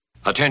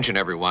Attention,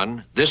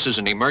 everyone. This is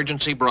an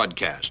emergency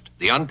broadcast.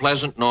 The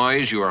unpleasant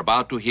noise you are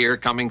about to hear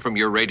coming from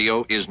your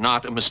radio is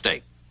not a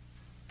mistake.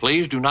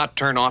 Please do not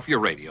turn off your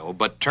radio,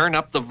 but turn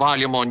up the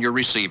volume on your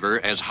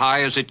receiver as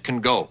high as it can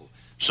go,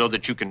 so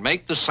that you can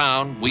make the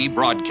sound we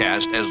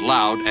broadcast as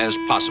loud as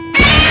possible.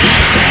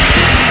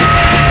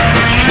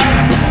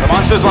 The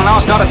monsters will now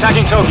start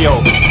attacking Tokyo.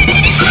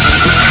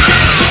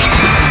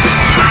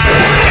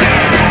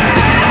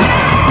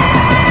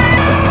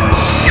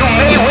 You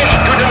may wish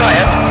to deny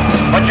it,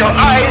 but your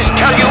eyes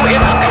tell you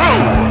it's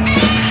true.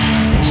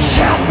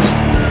 Shout!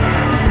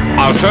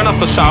 I'll turn up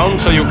the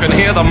sound so you can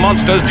hear the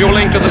monsters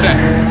dueling to the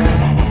death.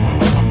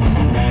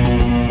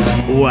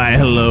 Why,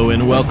 hello,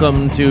 and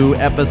welcome to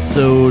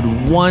episode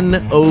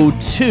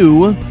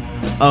 102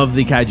 of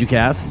the Kaiju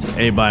Cast,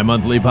 a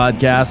bi-monthly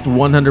podcast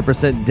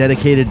 100%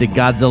 dedicated to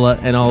Godzilla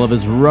and all of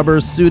his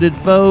rubber-suited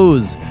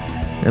foes.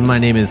 And my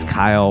name is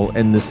Kyle,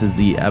 and this is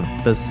the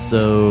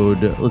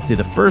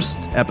the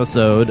first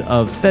episode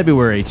of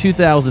February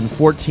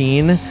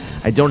 2014.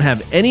 I don't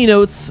have any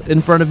notes in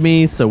front of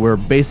me, so we're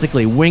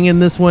basically winging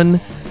this one.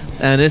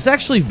 And it's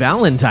actually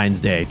Valentine's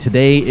Day.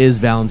 Today is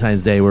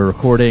Valentine's Day. We're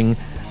recording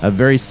a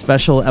very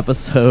special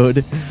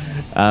episode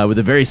with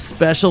a very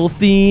special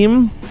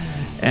theme.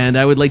 And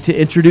I would like to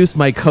introduce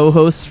my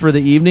co-hosts for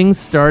the evening,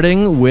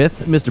 starting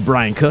with Mr.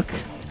 Brian Cook.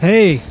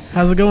 Hey,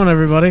 how's it going,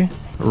 everybody?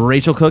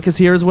 Rachel Cook is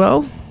here as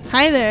well.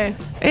 Hi there.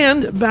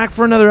 And back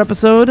for another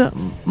episode,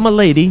 my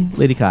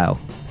Lady Kyle.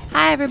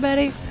 Hi,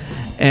 everybody.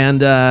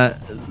 And the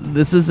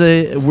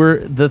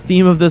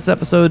theme of this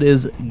episode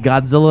is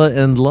Godzilla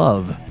and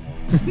love.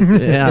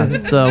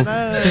 Yeah, so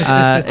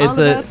it's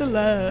about the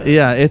love.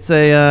 Yeah, it's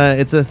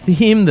a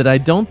theme that I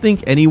don't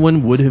think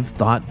anyone would have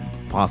thought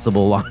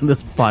possible on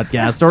this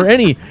podcast or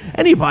any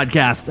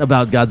podcast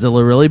about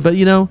Godzilla, really. But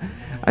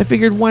I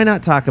figured why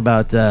not talk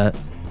about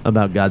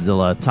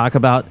Godzilla? Talk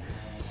about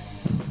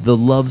the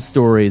love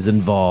stories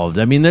involved.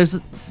 I mean,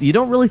 you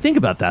don't really think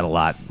about that a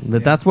lot,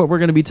 but that's what we're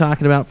going to be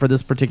talking about for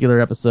this particular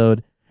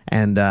episode.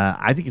 And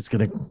I think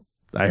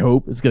I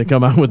hope it's going to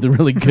come out with a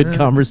really good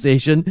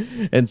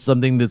conversation and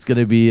something that's going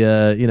to be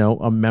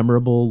a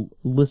memorable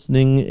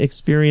listening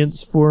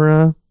experience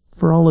for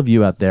all of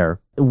you out there.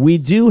 We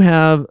do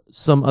have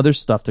some other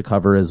stuff to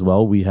cover as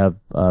well. We have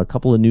a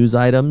couple of news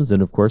items,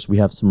 and of course we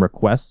have some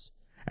requests,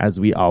 as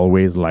we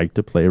always like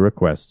to play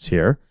requests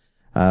here.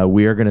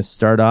 We are going to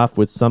start off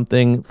with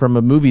something from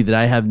a movie that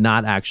I have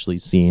not actually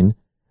seen.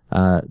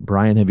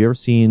 Brian, have you ever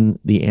seen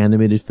the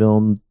animated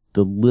film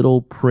The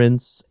Little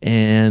Prince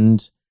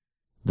and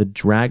the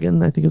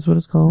Dragon, I think is what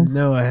it's called?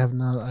 No, I have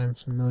not. I'm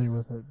familiar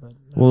with it. But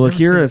well,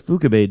 Akira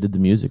Ifukube did the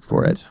music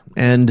for it.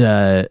 And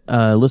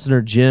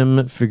listener Jim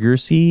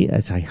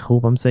Figursi, I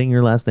hope I'm saying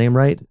your last name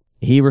right,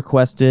 he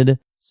requested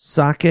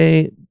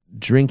Sake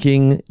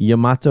Drinking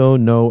Yamato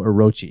no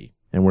Orochi.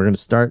 And we're going to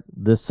start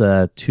this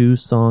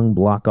 2-song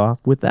block off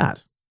with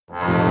that.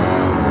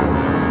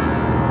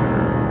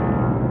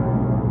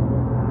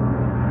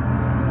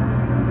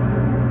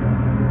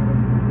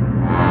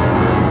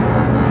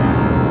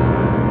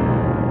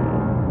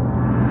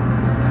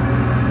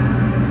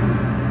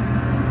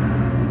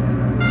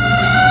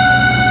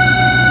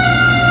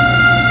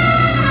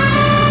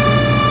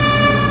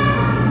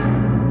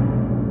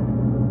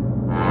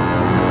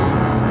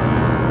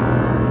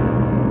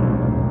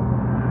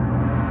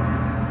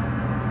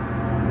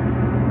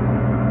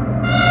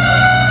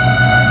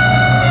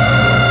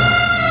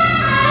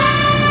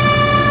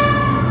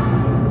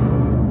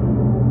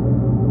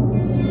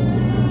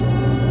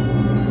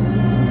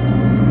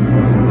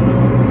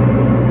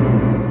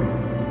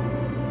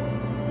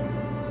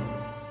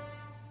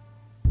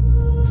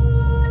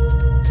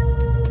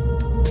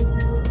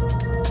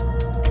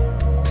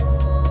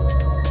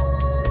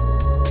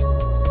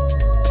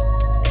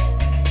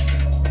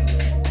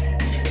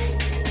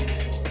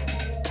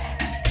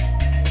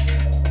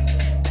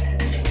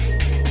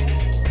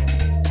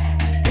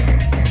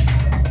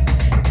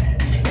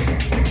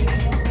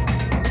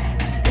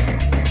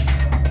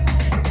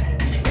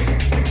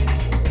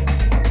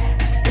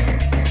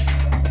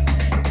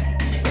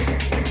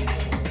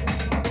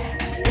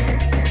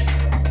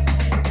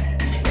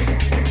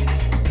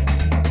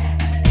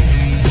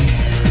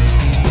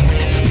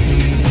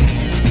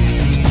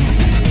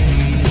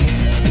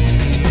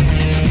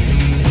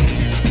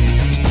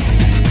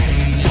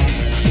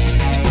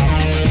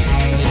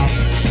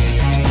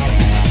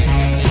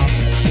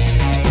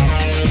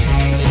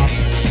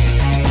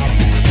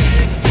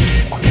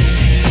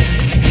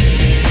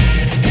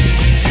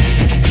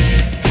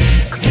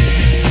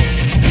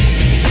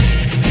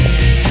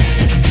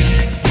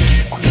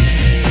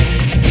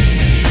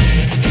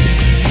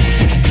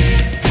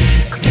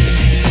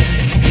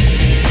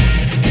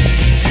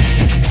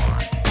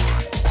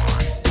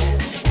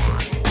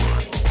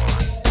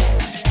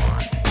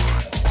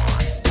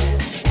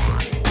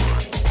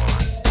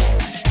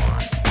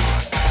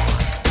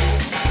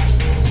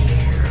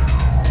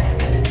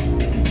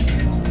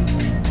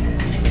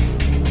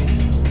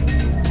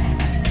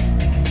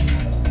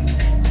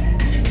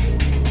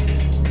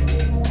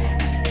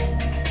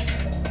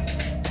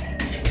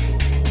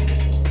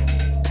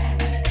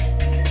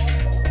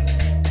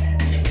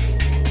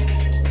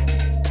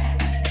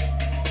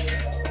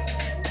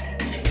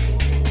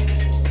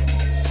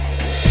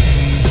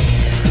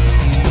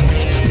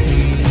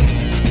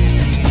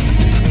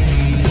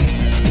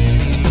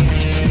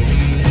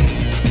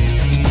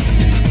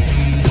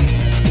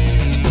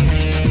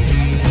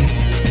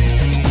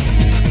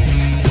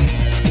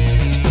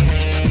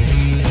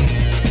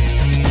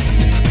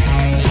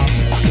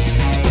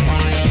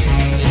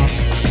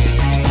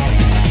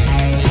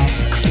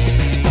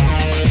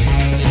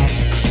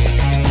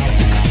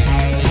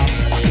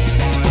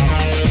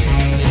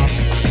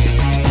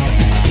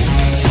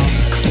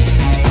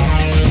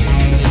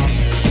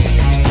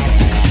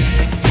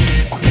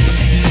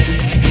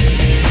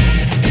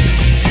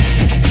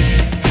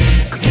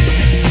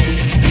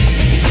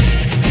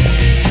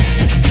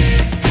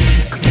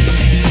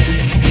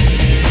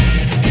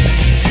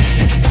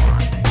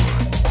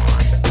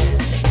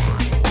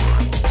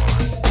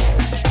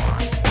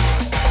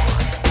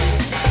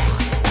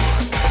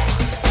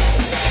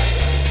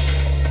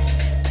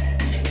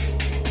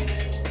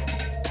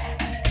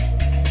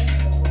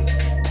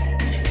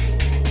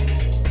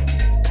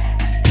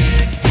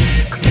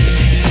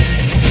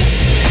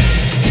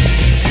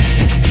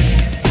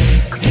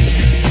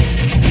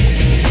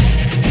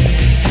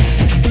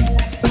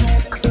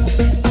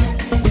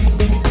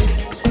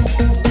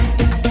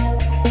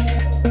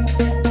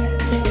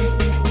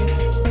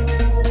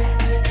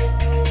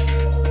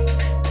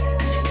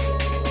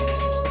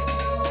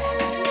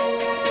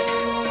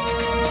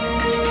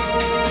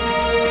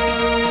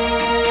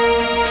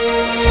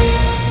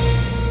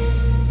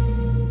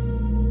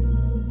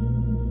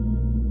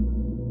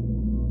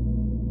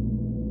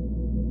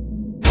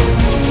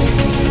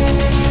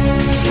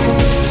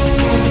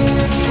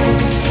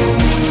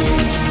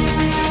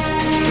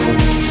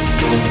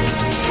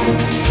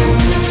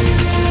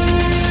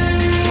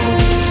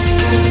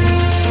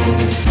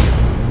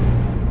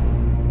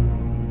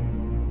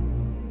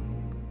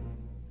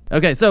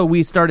 Okay, so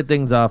we started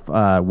things off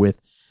with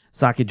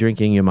sake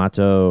drinking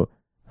Yamata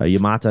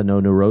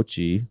no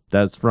Norochi.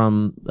 That's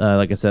from,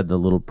 like I said, The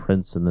Little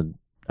Prince and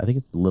I think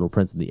it's The Little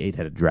Prince and the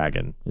Eight-Headed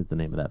Dragon is the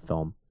name of that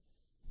film.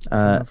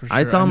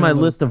 It's on my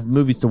list of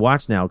movies to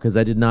watch now because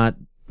I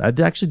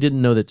actually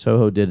didn't know that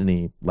Toho did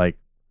any like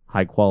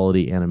high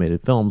quality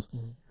animated films.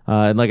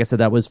 And like I said,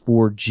 that was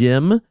for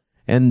Jim.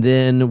 And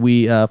then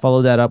we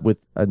followed that up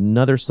with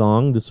another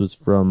song. This was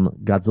from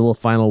Godzilla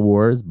Final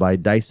Wars by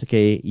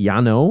Daisuke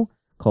Yano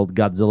called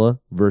Godzilla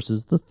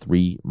versus the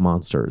Three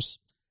Monsters.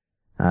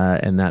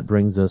 And that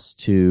brings us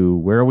to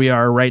where we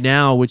are right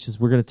now, which is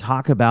we're going to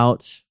talk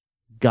about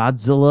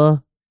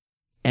Godzilla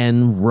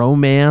and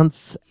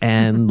romance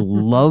and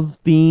love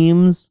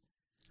themes.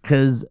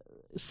 Because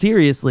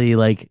seriously,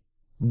 like,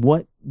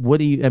 what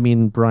do you, I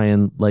mean,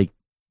 Brian, like,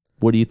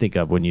 what do you think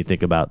of when you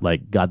think about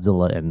like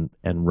Godzilla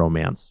and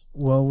romance?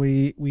 Well,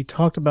 we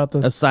talked about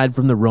this. Aside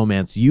from the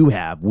romance you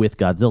have with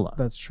Godzilla.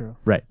 That's true.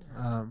 Right.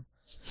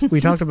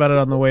 We talked about it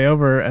on the way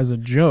over as a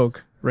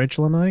joke,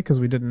 Rachel and I, because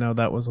we didn't know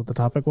that was what the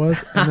topic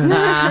was. And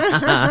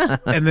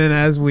then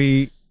as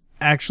we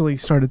actually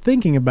started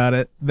thinking about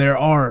it, there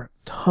are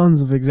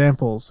tons of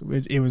examples.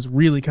 It was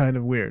really kind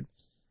of weird.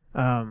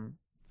 I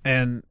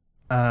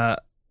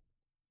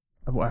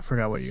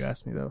forgot what you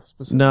asked me though.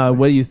 Specifically. No,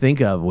 what do you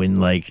think of when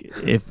like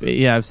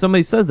if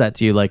somebody says that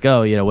to you, like,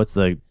 oh, you know, what's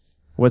the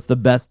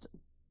best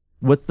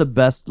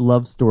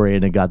love story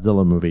in a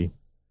Godzilla movie?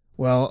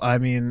 Well, I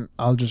mean,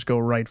 I'll just go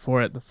right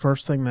for it. The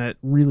first thing that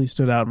really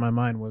stood out in my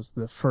mind was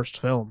the first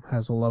film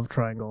has a love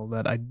triangle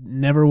that I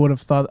never would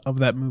have thought of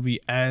that movie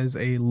as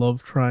a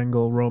love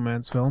triangle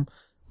romance film,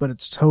 but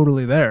it's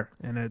totally there,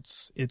 and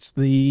it's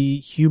the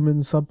human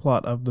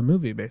subplot of the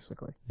movie,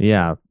 basically.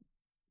 Yeah.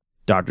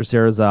 Dr.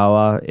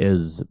 Serizawa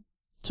is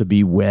to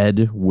be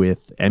wed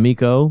with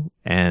Emiko,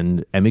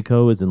 and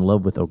Emiko is in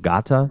love with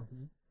Ogata.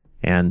 Mm-hmm.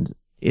 And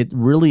it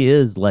really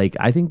is like,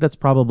 I think that's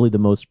probably the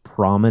most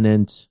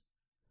prominent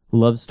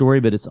love story,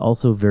 but it's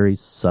also very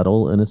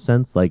subtle in a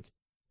sense. Like,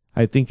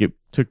 I think it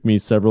took me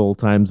several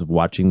times of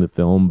watching the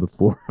film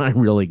before I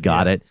really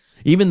got it.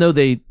 Even though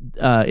they,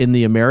 in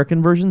the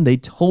American version, they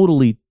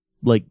totally,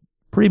 like,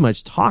 pretty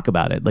much talk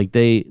about it. Like,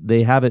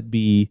 they have it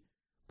be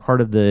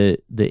part of the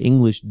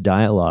English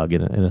dialogue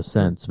in a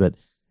sense. But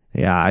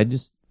yeah,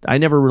 I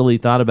never really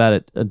thought about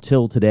it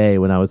until today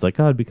when I was like,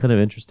 oh, it'd be kind of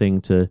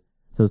interesting so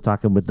I was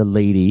talking with the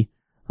lady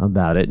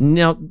about it.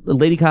 Now,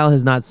 Lady Kyle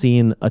has not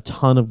seen a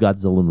ton of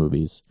Godzilla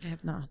movies. I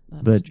have not.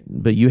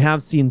 But you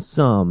have seen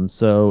some.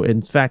 So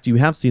in fact, you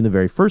have seen the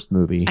very first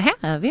movie. I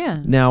have,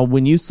 yeah. Now,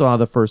 when you saw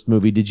the first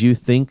movie, did you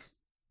think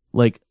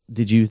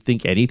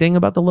anything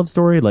about the love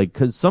story? Like,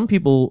 because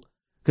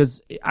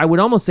I would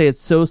almost say it's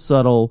so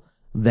subtle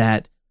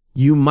that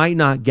you might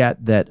not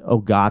get that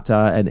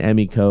Ogata and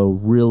Emiko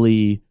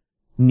really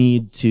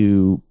need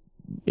to,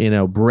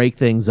 break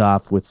things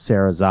off with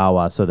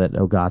Serizawa so that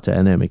Ogata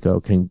and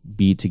Emiko can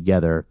be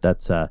together.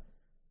 That's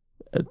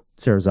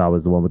Serizawa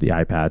is the one with the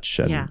eye patch.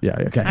 And, yeah,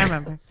 okay. I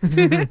remember.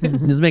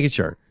 Just making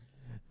sure.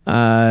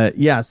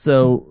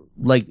 So,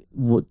 like,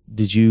 what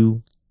did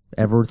you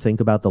ever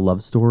think about the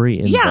love story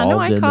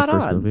involved in the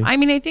first movie? I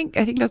mean, I think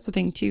that's the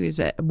thing too, is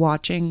that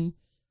watching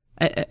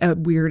a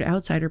weird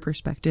outsider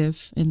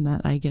perspective, in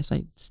that I guess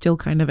I still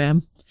kind of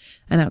am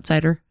an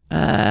outsider.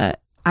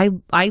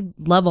 I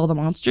love all the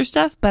monster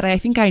stuff, but I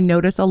think I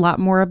notice a lot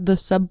more of the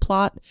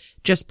subplot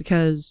just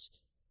because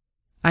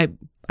I'm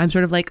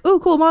sort of like, oh,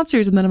 cool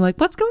monsters, and then I'm like,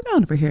 what's going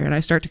on over here? And I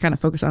start to kind of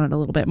focus on it a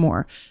little bit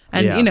more.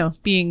 And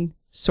being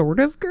sort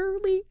of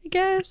girly, I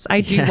guess,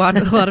 I do watch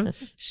a lot of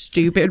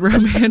stupid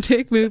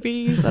romantic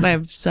movies, and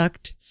I've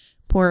sucked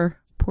poor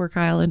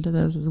Kyle into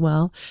those as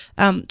well.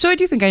 So I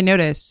do think I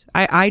notice.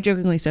 I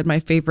jokingly said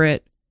my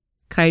favorite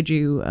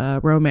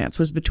kaiju romance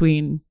was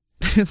between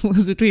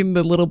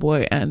the little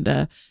boy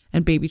and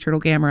baby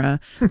turtle Gamera,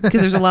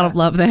 because there's a lot of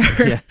love there.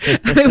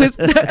 I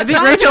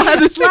think Rachel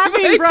has a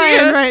slapping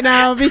Brian right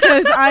now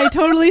because I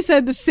totally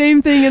said the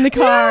same thing in the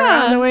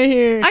car on the way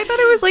here. I thought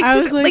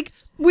it was like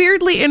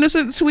weirdly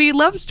innocent, sweet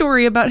love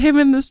story about him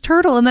and this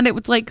turtle, and then it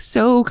was like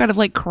so kind of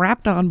like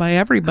crapped on by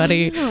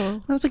everybody.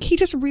 I was like, he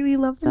just really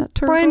loved that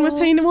turtle. Brian was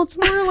saying, well, it's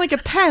more like a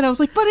pet. I was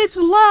like, but it's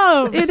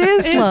love. It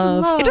is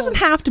love. It doesn't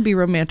have to be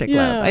romantic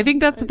love. I think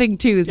that's the thing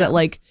too, is that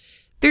like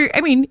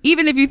even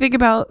if you think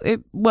about it,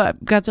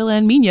 Godzilla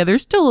and Minya,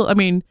 there's still,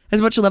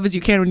 as much love as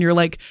you can when you're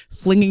like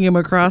flinging him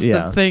across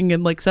the thing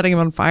and like setting him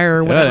on fire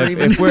or whatever.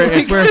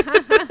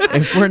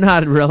 If we're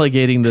not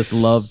relegating this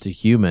love to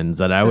humans,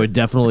 then I would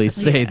definitely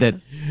say that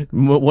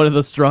one of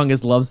the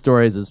strongest love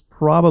stories is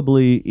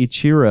probably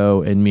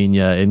Ichiro and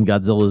Minya in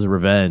Godzilla's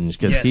Revenge,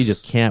 because he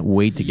just can't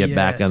wait to get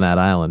back on that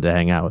island to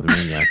hang out with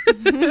Minya.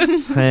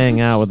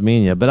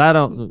 But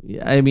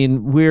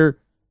we're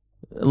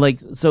like,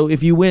 so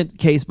if you went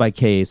case by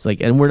case,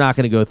 like, and we're not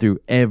going to go through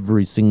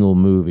every single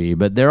movie,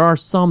 but there are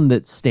some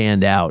that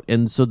stand out.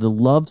 And so the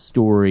love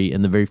story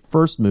in the very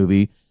first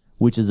movie,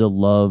 which is a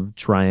love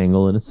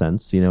triangle in a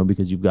sense,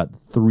 because you've got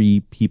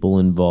three people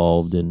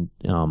involved, and,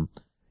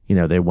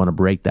 they want to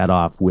break that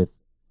off with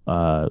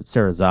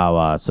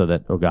Serizawa so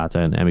that Ogata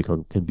and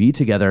Emiko can be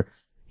together.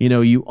 You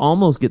know, you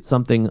almost get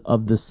something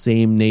of the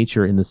same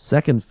nature in the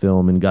second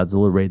film in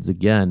Godzilla Raids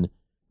Again.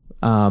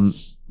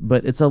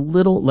 But it's a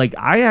little like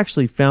I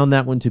actually found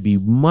that one to be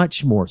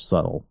much more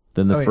subtle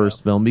than the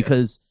first film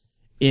because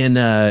in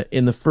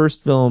the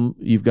first film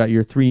you've got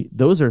your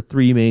those are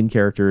three main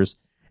characters,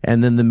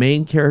 and then the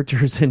main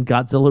characters in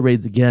Godzilla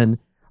Raids Again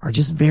are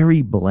just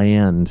very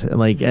bland.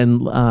 Like,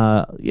 and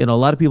you know,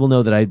 a lot of people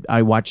know that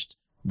I watched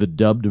the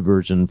dubbed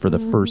version for the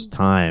first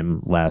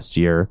time last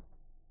year,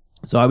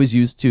 so I was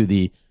used to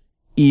the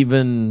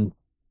even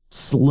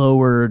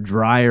slower,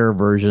 drier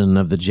version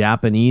of the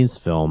Japanese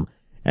film.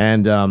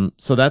 And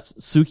so that's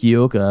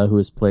Tsukioka, who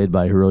is played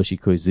by Hiroshi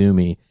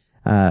Koizumi,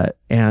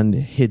 and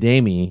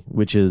Hidemi,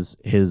 which is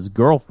his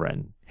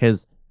girlfriend.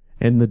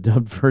 In the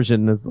dubbed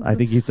version, I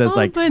think he says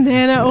like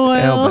banana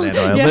oil. Banana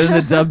oil. Yeah. But in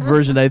the dubbed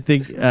version, I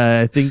think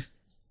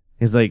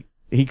he's like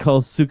he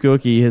calls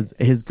Tsukioki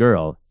his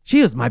girl.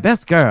 She is my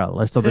best girl,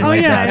 or something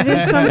like that. It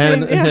is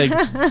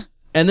something.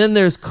 And then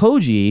there's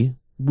Koji,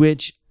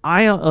 which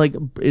I like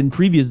in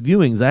previous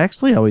viewings. I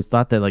actually always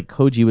thought that like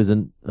Koji was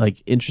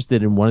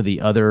interested in one of the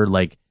other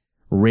like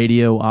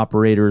radio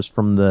operators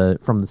from the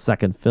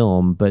second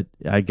film, but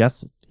I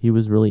guess he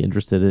was really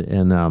interested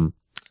in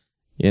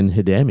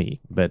Hidemi.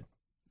 But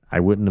I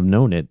wouldn't have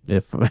known it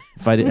if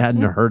I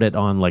hadn't heard it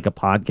on like a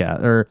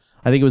podcast, or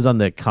I think it was on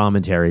the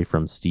commentary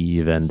from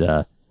Steve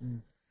and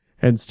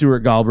Stuart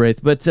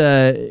Galbraith. But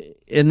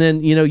and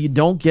then you know you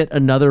don't get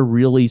another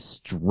really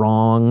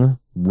strong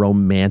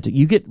romantic.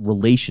 You get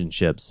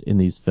relationships in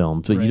these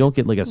films, but you don't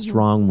get like a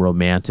strong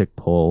romantic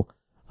pull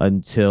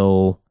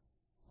until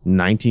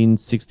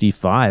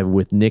 1965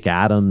 with Nick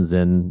Adams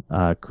and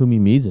Kumi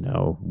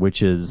Mizuno,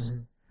 which is,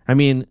 I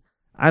mean,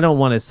 I don't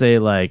want to say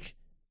like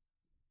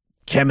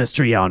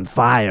chemistry on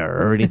fire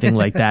or anything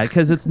like that,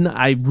 because it's not,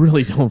 I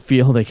really don't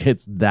feel like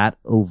it's that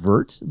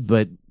overt,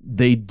 but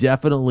they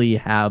definitely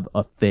have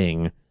a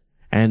thing.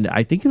 And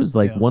I think it was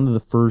like one of the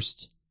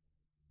first,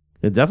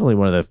 definitely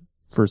one of the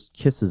first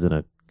kisses in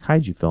a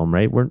kaiju film,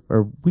 right?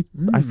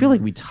 I feel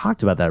like we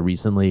talked about that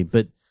recently,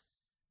 but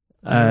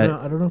I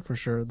don't know for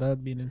sure. That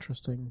would be an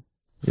interesting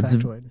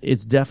factoid.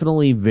 It's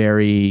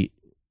definitely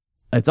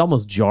it's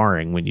almost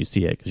jarring when you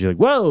see it, because you're like,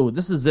 whoa,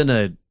 this is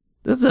a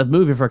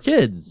movie for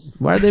kids.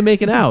 Why are they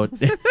making out?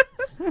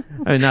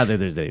 I mean, not that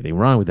there's anything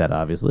wrong with that,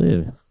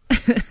 obviously.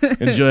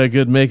 Enjoy a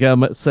good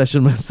make-out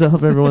session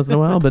myself every once in a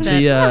while, but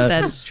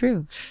that is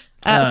true.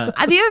 The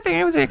other thing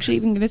I was actually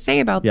even going to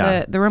say about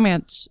the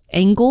romance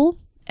angle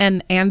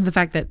and the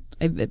fact that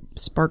it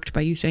sparked by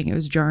you saying it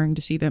was jarring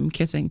to see them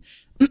kissing.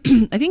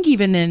 I think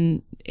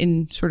even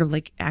in sort of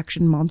like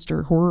action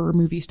monster horror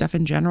movie stuff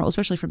in general,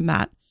 especially from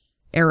that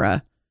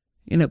era,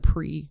 you know,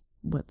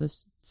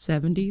 the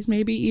 70s,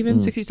 maybe even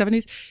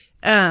 60s,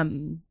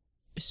 70s,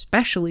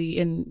 especially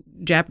in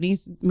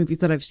Japanese movies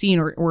that I've seen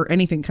or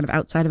anything kind of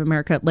outside of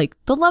America, like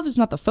the love is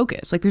not the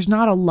focus. Like there's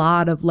not a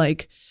lot of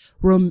like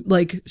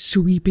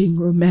sweeping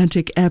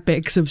romantic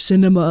epics of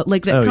cinema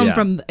like that come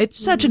from, it's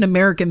such an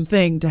American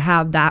thing to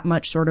have that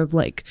much sort of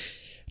like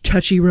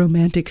touchy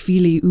romantic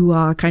feely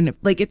ooh-ah kind of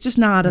like, it's just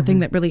not a thing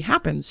that really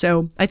happens.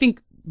 So I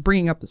think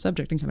bringing up the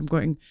subject and kind of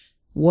going,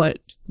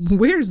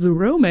 where's the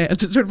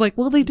romance? It's sort of like,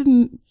 well, they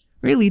didn't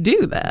really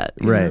do that,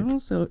 you know?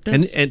 So it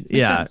does and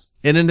sense.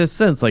 And in a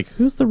sense, like,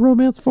 who's the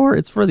romance for?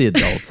 It's for the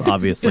adults,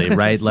 obviously,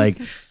 right? Like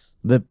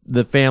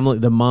the family,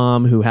 the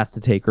mom who has to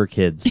take her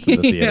kids to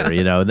the theater,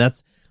 you know,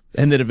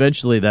 and then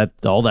eventually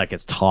all that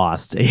gets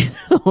tossed, you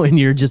know, and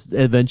you're just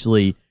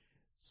eventually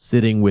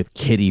sitting with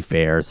kiddie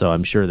fare. So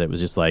I'm sure that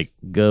was just like,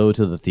 go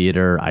to the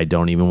theater. I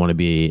don't even want to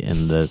be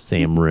in the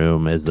same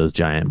room as those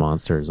giant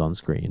monsters on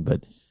screen.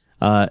 But,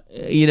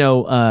 you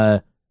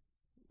know,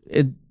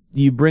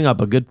 you bring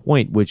up a good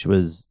point, which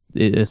was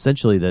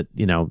essentially that,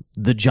 you know,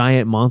 the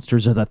giant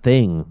monsters are the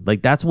thing.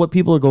 Like, that's what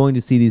people are going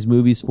to see these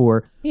movies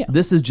for. Yeah.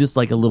 This is just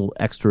like a little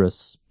extra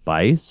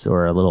spice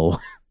or a little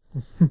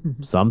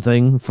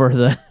something for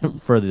the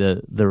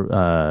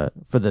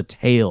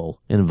tale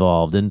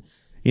involved. And,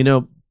 you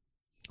know,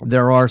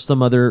 there are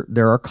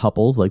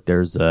couples, like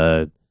there's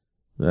Fumiko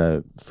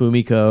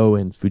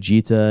and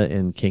Fujita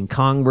in King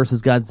Kong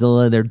versus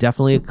Godzilla. They're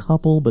definitely a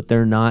couple, but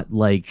they're not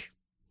like,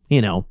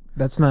 you know,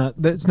 that's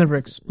never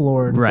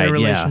explored. Right. Their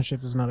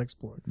relationship is not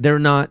explored. They're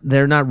not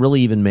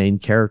really even main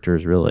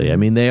characters, really. I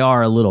mean, they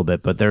are a little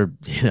bit, but they're,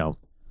 you know,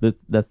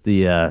 that's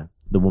the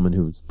woman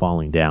who's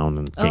falling down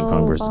in King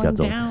Kong versus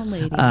Godzilla. Down,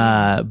 lady.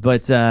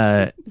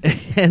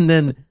 And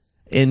then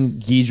in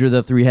Ghidorah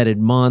the Three-Headed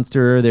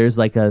Monster, there's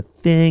like a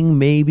thing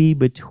maybe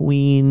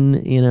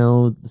between, you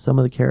know, some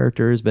of the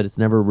characters, but it's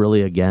never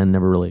really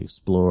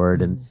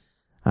explored. And,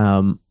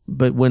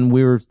 but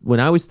when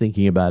I was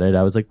thinking about it,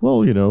 I was like,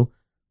 well, you know,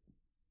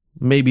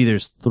 maybe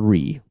there's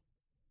three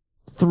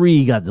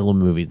Godzilla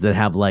movies that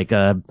have like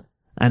an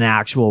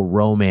actual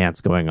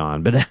romance going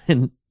on. But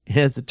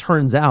as it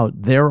turns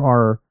out, there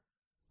are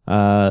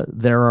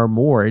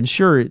more, and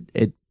sure,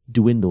 it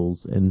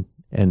dwindles and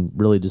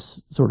really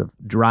just sort of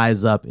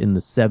dries up in the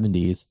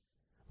 70s.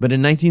 But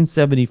in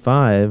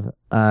 1975,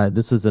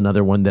 this is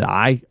another one that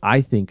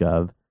I think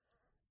of.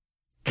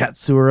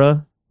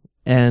 Katsura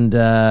and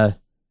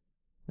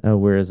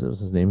where is it? What's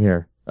his name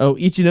here? Oh,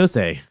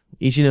 Ichinose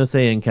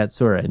and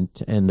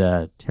Katsura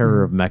and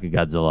Terror of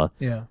Mechagodzilla.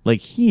 Yeah. Like,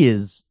 he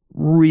is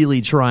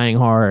really trying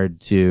hard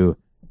to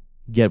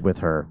get with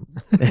her,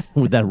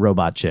 with that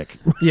robot chick.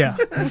 Yeah.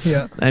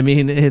 Yeah. I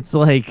mean, it's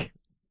like,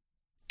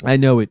 I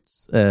know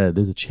it's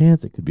there's a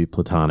chance it could be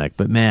platonic,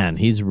 but man,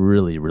 he's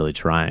really, really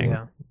trying.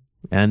 Yeah.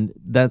 And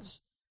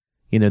that's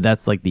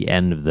like the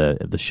end of the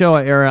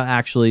Showa era,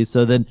 actually.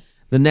 So then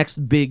the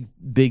next big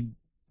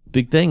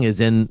thing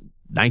is in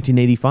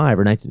 1985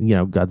 or Godzilla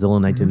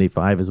in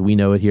 1985 as we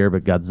know it here,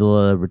 but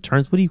Godzilla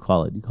Returns. What do you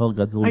call it? Do you call it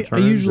Godzilla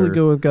Returns? I usually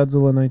go with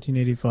Godzilla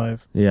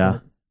 1985. Yeah.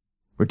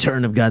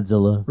 Return of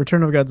Godzilla.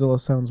 Return of Godzilla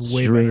sounds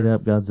way Straight better.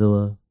 up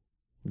Godzilla.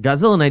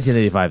 Godzilla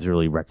 1985 is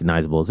really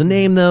recognizable as a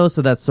name, though,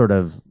 so that's sort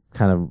of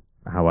kind of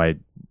how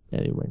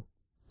anyway,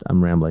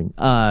 I'm rambling.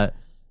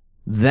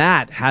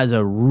 That has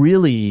a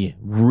really,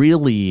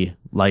 really,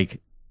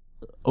 like,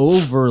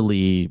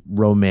 overly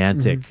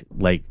romantic,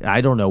 like,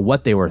 I don't know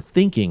what they were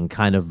thinking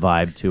kind of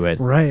vibe to it.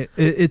 Right.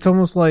 It's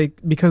almost like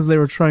because they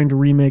were trying to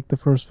remake the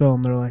first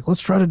film, they're like,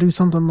 let's try to do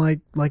something like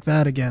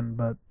that again,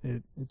 but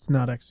it's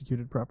not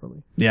executed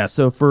properly. Yeah,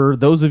 so for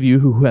those of you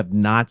who have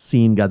not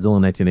seen Godzilla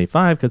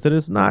 1985, because it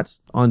is not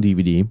on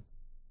DVD,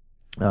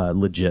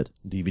 legit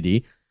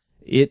DVD,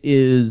 it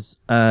is,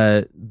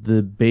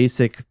 the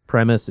basic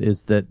premise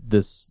is that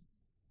this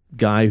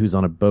guy who's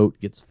on a boat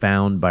gets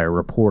found by a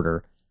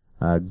reporter.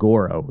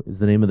 Goro is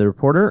the name of the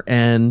reporter,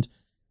 and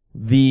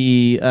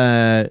the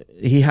guy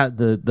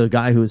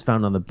who was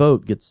found on the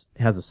boat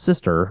has a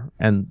sister,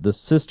 and the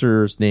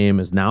sister's name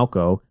is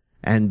Naoko.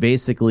 And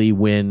basically,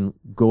 when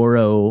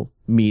Goro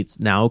meets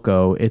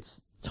Naoko,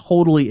 it's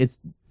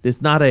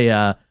not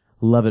a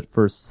love at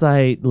first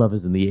sight, love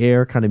is in the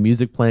air kind of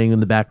music playing in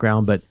the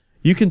background, but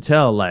you can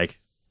tell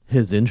like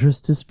his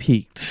interest is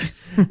piqued.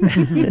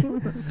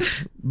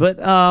 But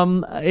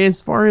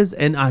as far as,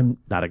 and I'm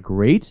not a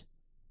great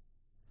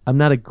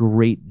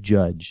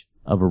judge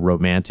of a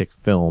romantic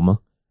film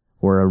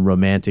or a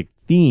romantic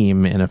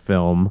theme in a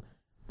film,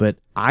 but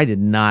I did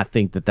not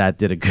think that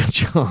did a good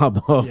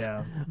job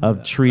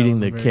of treating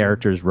the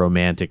characters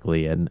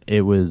romantically. And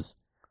it was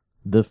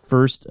the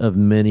first of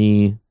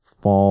many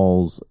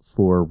falls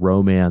for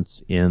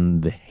romance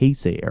in the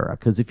Heisei era.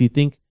 Because if you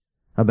think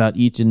about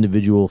each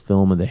individual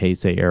film of the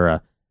Heisei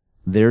era,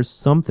 there's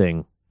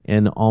something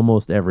in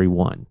almost every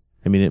one.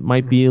 I mean, it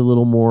might be a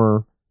little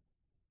more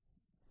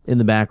in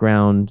the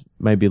background,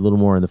 might be a little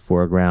more in the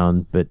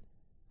foreground, but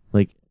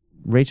like,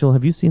 Rachel,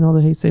 have you seen all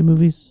the Heisei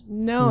movies?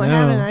 No, I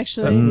haven't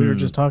actually. We were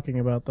just talking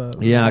about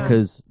that. Yeah,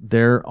 because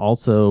they're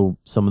also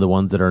some of the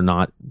ones that are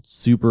not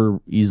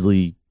super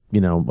easily,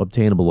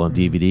 obtainable on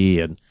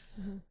DVD. And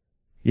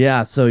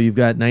yeah, so you've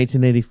got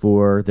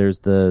 1984. There's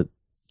the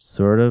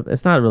sort of,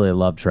 it's not really a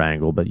love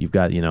triangle, but you've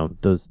got,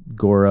 those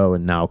Goro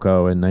and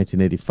Naoko in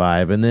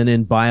 1985. And then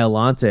in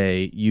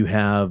Biollante, you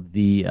have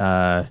the,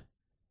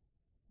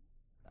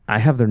 I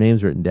have their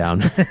names written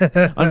down.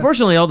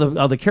 Unfortunately, all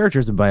the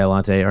characters in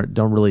Biollante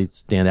don't really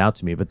stand out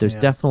to me, but there's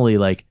definitely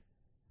like,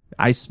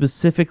 I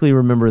specifically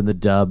remember in the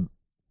dub,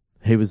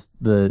 his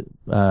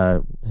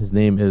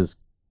name is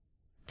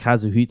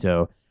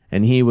Kazuhito,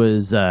 and he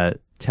was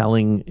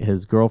telling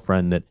his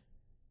girlfriend that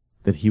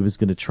he was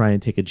going to try and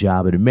take a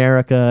job in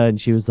America, and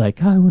she was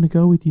like, I want to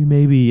go with you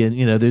maybe,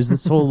 and there's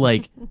this whole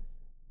like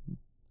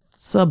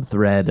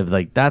sub-thread of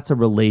like, that's a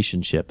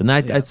relationship, and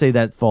I'd say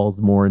that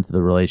falls more into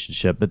the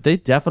relationship, but they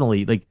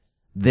definitely, like,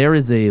 there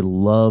is a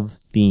love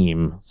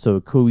theme. So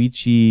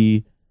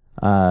Koichi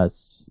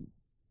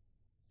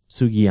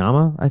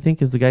Sugiyama, I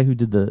think, is the guy who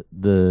did the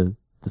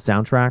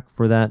soundtrack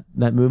for that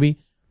movie,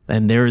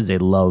 and there is a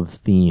love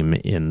theme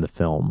in the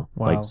film.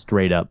 Wow. Like,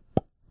 straight up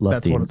love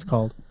That's theme. what it's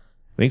called.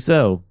 I think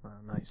so.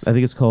 Nice. I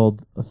think it's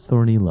called A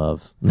Thorny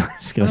Love.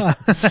 Just kidding.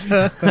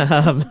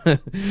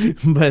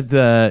 But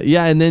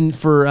and then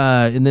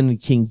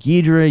King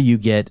Ghidorah, you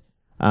get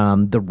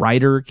the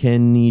writer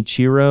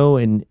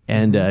Kenichiro,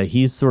 and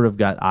he's sort of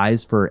got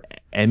eyes for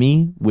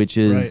Emmy, which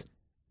is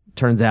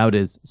turns out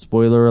is,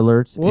 spoiler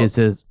alert, is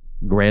his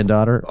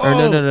granddaughter. Oh.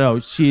 Or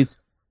no, she's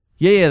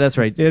that's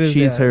right.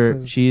 She's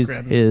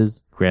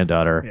his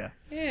granddaughter.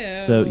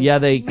 Yeah. So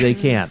they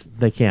can't.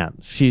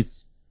 She's.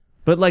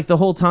 But like the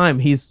whole time,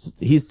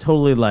 he's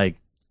totally like,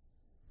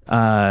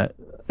 that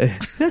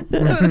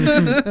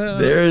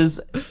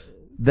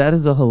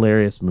is a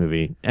hilarious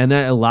movie, and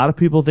a lot of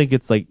people think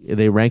it's like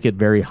they rank it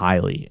very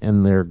highly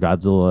in their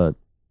Godzilla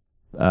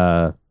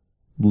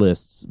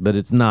lists, but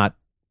it's not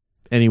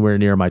anywhere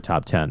near my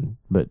top 10.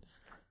 But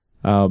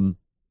probably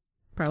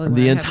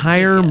the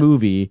entire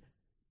movie,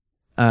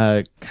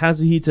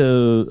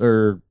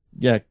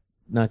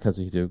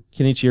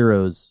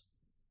 Kenichiro's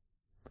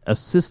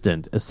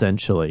assistant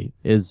essentially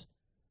is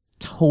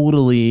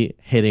totally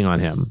hitting on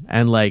him,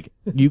 and like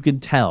you can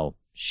tell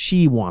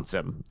she wants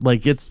him.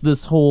 Like, it's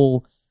this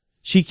whole,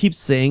 she keeps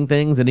saying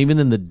things, and even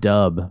in the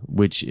dub,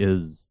 which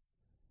is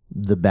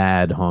the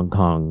bad Hong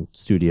Kong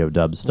studio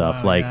dub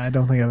stuff. Wow, like yeah, I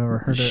don't think I've ever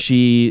heard it.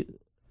 she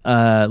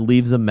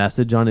leaves a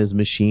message on his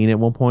machine at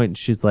one point, and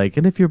she's like,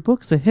 "And if your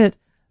book's a hit,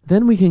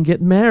 then we can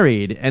get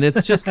married." And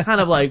it's just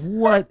kind of like,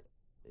 what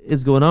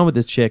is going on with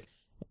this chick?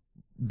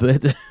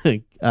 But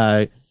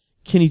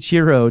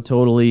Kenichiro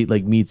totally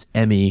like meets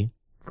Emmy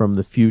from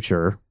the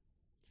future.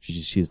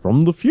 She's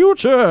from the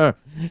future,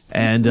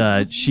 and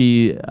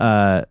he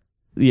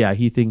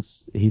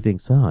thinks,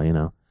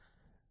 oh,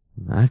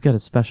 I've got a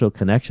special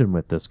connection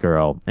with this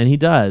girl, and he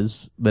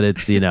does, but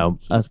it's a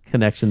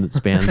connection that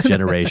spans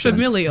generations.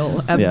 Familial,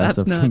 and that's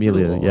so not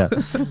familial.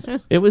 cool. Yeah,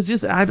 it was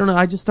just, I don't know.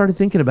 I just started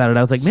thinking about it.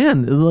 I was like,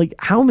 man, like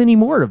how many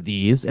more of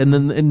these? And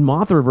then in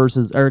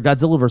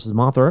Godzilla versus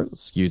Mothra,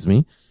 excuse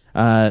me,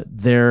 I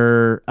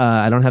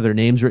don't have their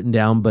names written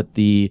down, but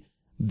the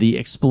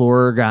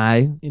explorer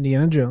guy,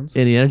 Indiana Jones,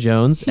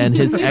 and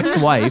his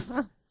ex-wife,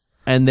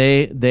 and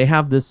they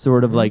have this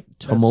sort of like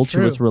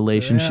tumultuous true.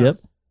 relationship.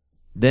 Yeah.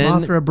 Then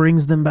Mothra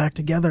brings them back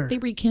together. They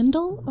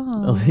rekindle?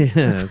 Oh,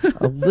 yeah,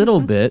 a little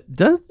bit.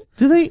 Do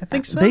they? I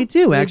think so. They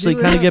do actually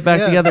kind of get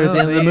back together at the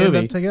end of the They movie.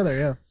 end up together,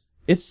 yeah.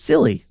 It's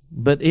silly,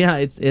 but yeah,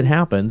 it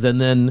happens.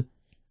 And then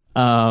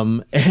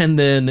in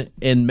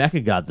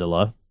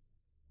Mechagodzilla,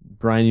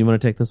 Brian, you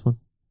want to take this one?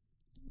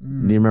 Do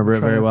you remember it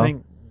very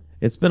well?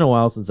 It's been a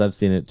while since I've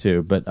seen it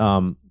too, but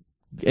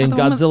in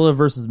Godzilla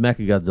versus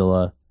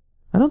Mechagodzilla,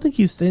 I don't think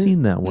you've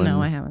seen that one.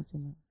 No, I haven't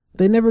seen that.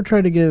 They never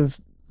tried to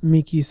give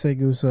Miki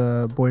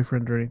Segusa a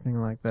boyfriend or anything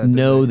like that.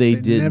 No, they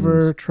didn't.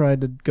 Never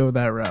tried to go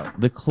that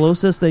route. The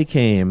closest they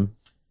came,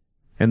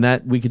 and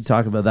that we could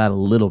talk about that a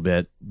little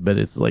bit, but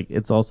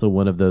it's also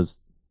one of those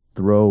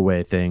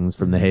throwaway things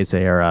from the Heisei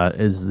era,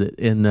 is that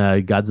in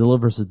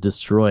Godzilla versus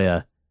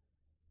Destroya,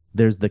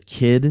 there's the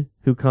kid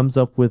who comes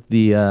up with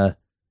the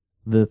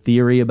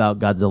theory about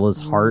Godzilla's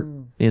heart,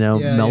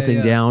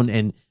 melting down,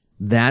 and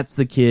that's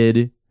the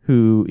kid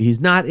who he's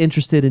not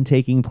interested in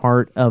taking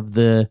part of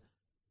the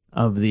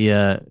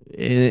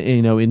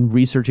in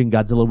researching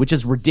Godzilla, which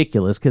is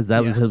ridiculous because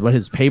that was what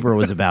his paper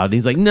was about. And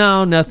he's like,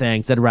 no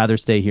thanks, I'd rather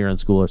stay here in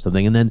school or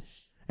something. And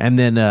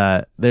then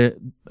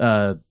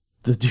the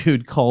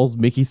dude calls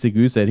Miki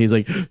Segusa and he's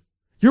like,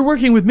 you're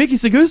working with Miki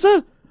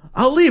Segusa?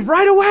 I'll leave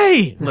right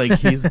away. Like,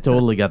 he's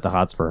totally got the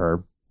hots for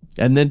her.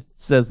 And then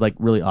says like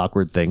really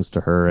awkward things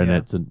to her, and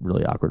it's a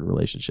really awkward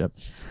relationship.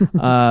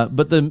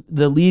 But the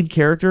lead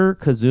character,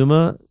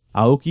 Kazuma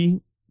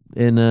Aoki,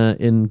 in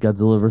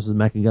Godzilla versus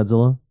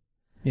Mechagodzilla,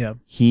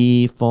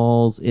 he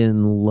falls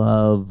in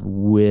love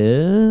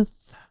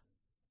with,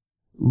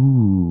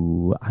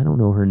 I don't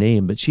know her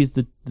name, but she's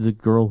the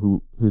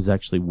girl who's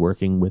actually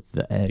working with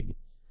the egg.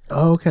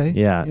 Oh, okay.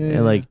 Yeah.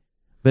 Like,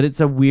 but that's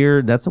a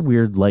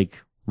weird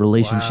like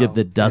relationship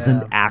that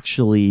doesn't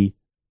actually,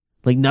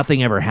 like,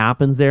 nothing ever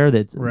happens there.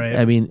 That's right.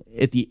 I mean,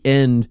 at the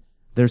end,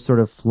 they're sort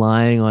of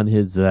flying on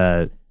his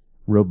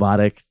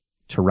robotic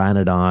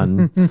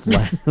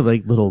pteranodon,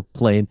 like little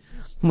plane.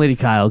 Lady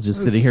Kyle's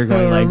just sitting here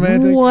going like,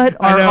 romantic. What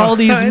are all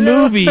these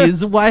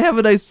movies? Why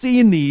haven't I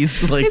seen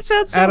these? Like, it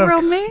sounds so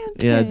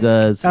romantic. Yeah, it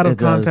does. Out of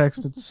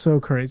context, it's so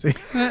crazy.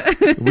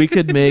 We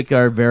could make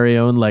our very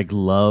own like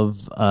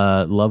love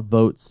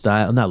boat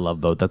style. Not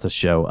Love Boat, that's a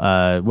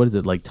show. What is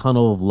it, like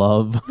Tunnel of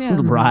Love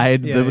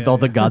ride with all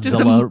the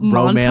Godzilla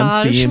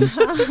romance themes.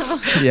 A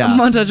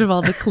montage of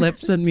all the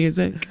clips and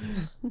music.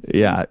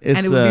 Yeah,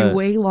 and it would be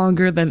way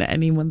longer than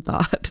anyone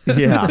thought.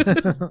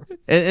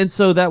 and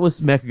so that was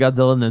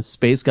Mechagodzilla, and then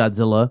Space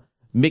Godzilla.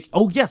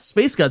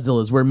 Space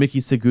Godzilla is where Miki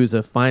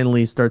Segusa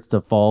finally starts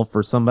to fall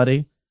for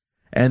somebody.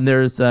 And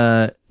there's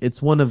it's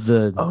one of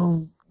the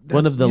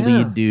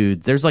lead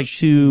dudes. There's like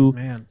two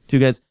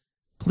guys.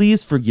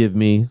 Please forgive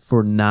me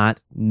for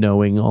not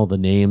knowing all the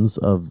names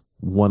of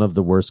one of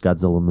the worst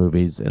Godzilla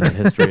movies in the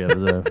history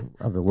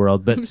of the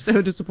world. But I'm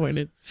so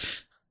disappointed.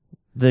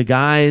 The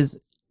guys.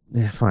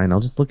 Yeah, fine.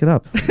 I'll just look it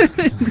up.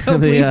 No,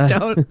 please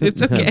don't.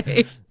 It's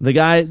okay.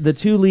 The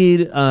two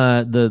lead,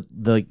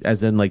 the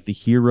as in like the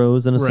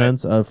heroes in a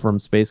sense from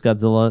Space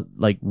Godzilla.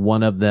 Like,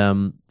 one of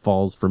them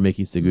falls for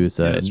Miki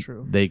Segusa, that's and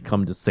true. They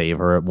come to save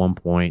her at one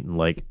point, and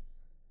like,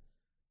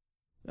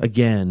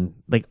 again,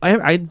 like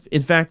I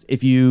in fact,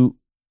 if you're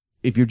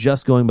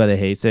just going by the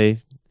Heisei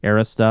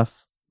era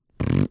stuff,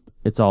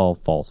 it's all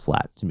falls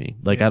flat to me.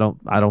 Like, I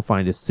don't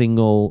find a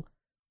single,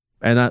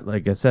 and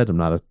like I said, I'm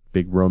not a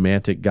big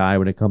romantic guy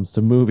when it comes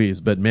to movies,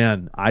 but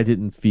man, I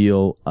didn't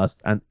feel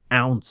an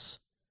ounce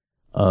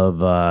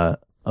of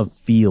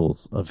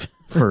feels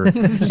for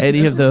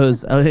any of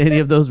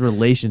those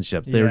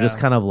relationships. They were just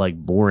kind of like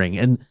boring,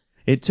 and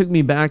it took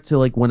me back to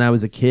like when I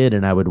was a kid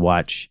and I would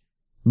watch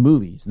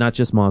movies, not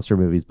just monster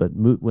movies, but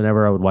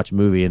whenever I would watch a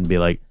movie and be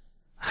like,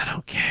 I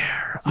don't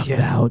care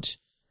about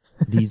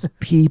these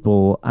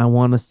people. I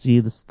want to see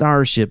the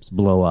starships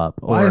blow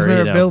up. Why is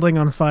there a building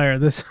on fire?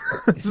 This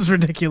is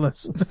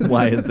ridiculous.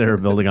 Why is there a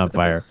building on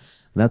fire?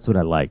 That's what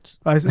I liked.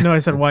 I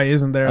said, why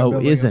isn't there a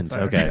building isn't.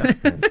 on fire?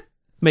 Okay.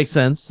 Makes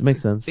sense.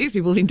 These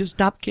people need to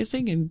stop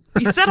kissing and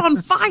be set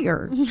on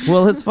fire.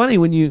 Well, it's funny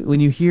when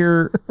you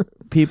hear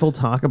people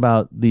talk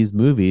about these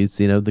movies,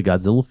 the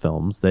Godzilla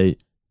films, they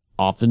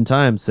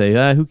oftentimes say,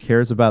 who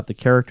cares about the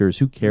characters?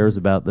 Who cares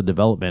about the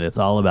development? It's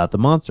all about the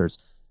monsters.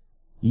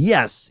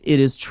 Yes, it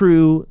is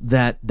true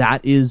that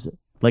is,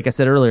 like I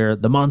said earlier,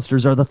 the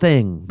monsters are the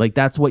thing. Like,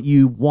 that's what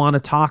you want to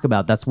talk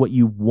about. That's what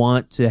you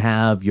want to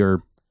have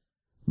your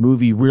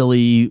movie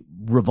really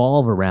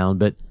revolve around.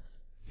 But,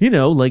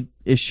 like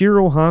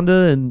Ishiro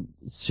Honda and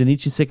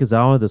Shinichi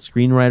Sikazawa, the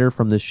screenwriter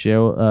from this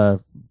show,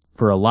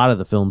 for a lot of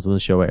the films in the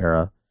Showa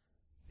era,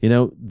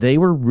 they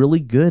were really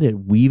good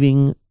at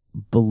weaving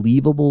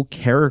believable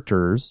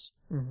characters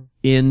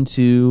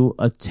into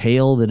a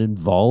tale that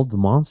involved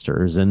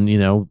monsters. And,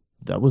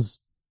 that was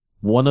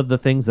one of the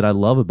things that I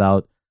love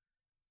about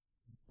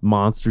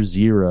Monster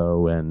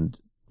Zero and,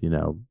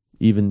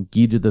 even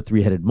Ghidorah the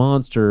Three-Headed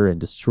Monster and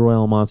Destroy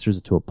All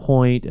Monsters to a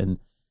point. And,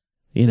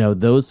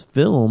 those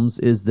films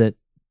is that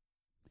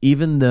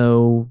even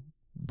though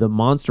the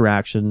monster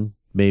action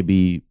may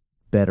be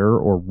better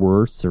or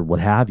worse or what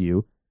have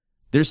you,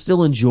 there's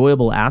still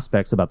enjoyable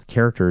aspects about the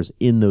characters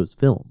in those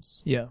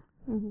films. Yeah.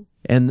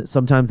 And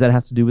sometimes that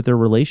has to do with their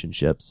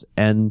relationships.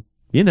 And,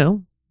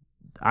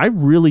 I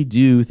really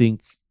do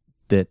think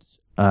that,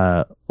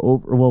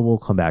 we'll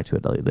come back to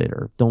it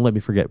later. Don't let me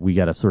forget, we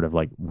got to sort of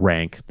like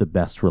rank the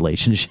best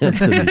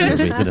relationships in these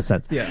movies in a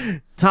sense. Yeah.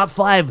 Top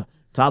five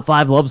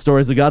love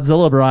stories of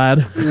Godzilla,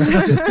 Brian.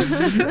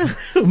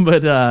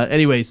 But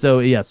anyway, so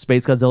yeah,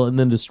 Space Godzilla and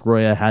then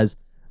Destroya has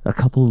a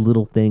couple of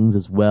little things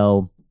as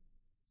well.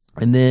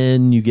 And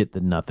then you get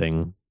the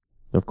nothing.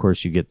 Of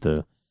course, you get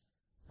the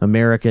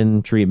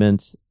American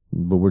treatment,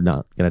 but we're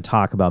not going to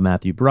talk about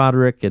Matthew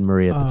Broderick and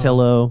Maria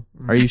Patillo.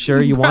 Are you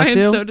sure you want to?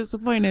 Brian's so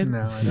disappointed.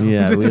 No, I don't.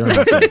 Yeah, we don't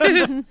have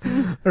to.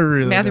 I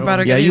really Matthew don't.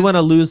 Broderick. Yeah, you want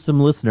to lose some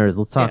listeners.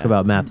 Let's talk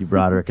about Matthew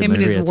Broderick and Him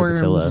and his Maria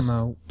worms. Patillo.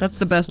 No. That's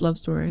the best love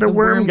story. The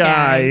worm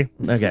guy.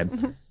 Okay.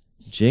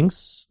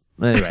 Jinx.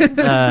 Anyway.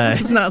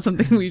 It's not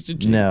something we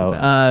should jinx No.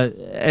 about.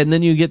 And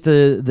then you get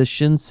the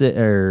Shinsei,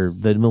 or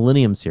the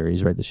Millennium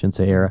series, right? The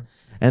Shinsei era.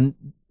 And,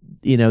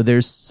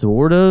 there's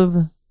sort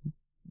of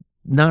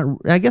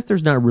I guess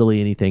there's not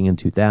really anything in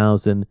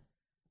 2000.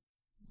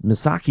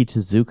 Masaki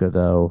Tezuka,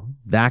 though,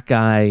 that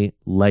guy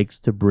likes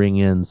to bring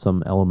in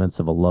some elements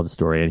of a love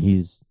story.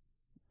 And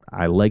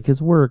I like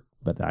his work,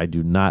 but I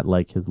do not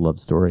like his love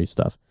story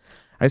stuff.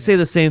 I say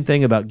the same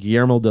thing about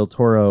Guillermo del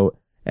Toro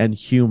and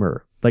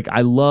humor. Like,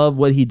 I love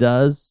what he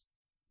does,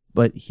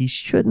 but he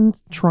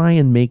shouldn't try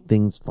and make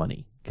things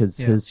funny because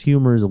his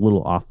humor is a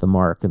little off the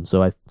mark. And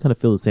so I kind of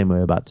feel the same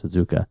way about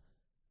Tezuka.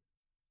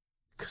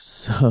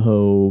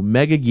 So,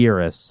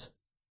 Megaguirus,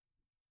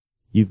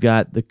 you've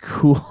got the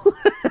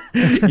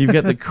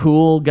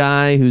cool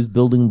guy who's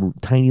building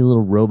tiny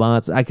little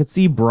robots. I could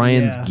see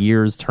Brian's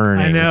gears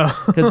turning. I know.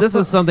 Because this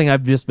is something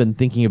I've just been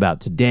thinking about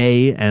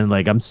today, and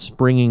like I'm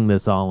springing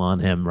this all on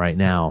him right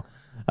now.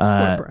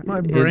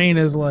 My brain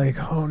is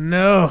like, oh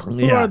no,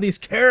 who are these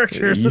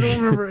characters? I don't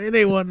remember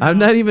anyone now. I'm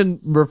not even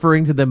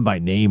referring to them by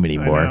name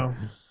anymore. I know.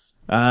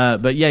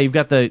 But yeah, you've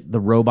got the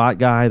robot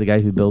guy, the guy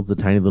who builds the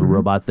tiny little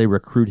robots. They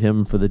recruit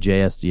him for the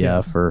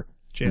JSDF or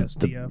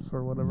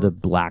whatever. The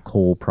black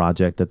hole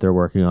project that they're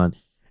working on.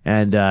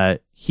 And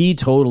he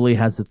totally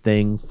has a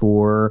thing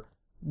for...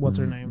 What's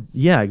her name?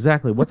 Yeah,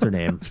 exactly. What's her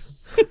name?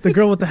 The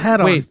girl with the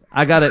hat on. Wait,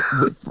 I got it.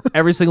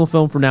 Every single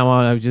film from now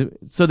on.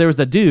 So there was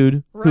the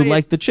dude who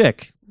liked the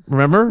chick.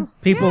 Remember?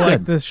 People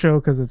like this show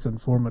because it's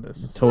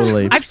informative.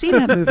 Totally. I've seen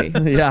that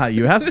movie. Yeah,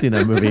 you have seen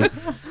that movie.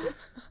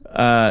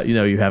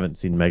 You haven't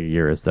seen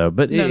Megaguirus though,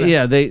 but No.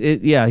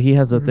 he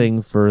has a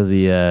thing for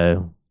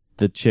the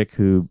chick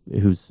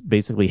who's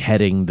basically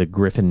heading the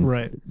Griffin.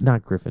 Right.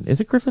 Not Griffin. Is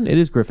it Griffin? It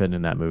is Griffin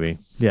in that movie.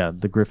 Yeah,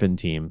 the Griffin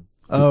team.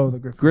 Oh, the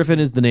Griffin. Griffin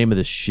is the name of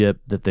the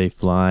ship that they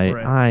fly.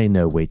 Right. I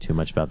know way too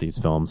much about these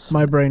films.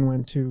 My brain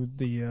went to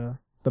the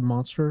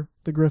monster,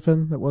 the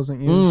Griffin that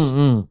wasn't used.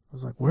 I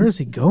was like, where is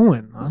he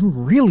going?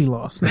 I'm really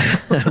lost now.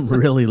 I'm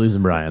really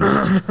losing Brian.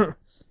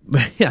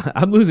 But yeah,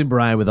 I'm losing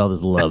Brian with all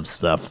this love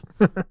stuff.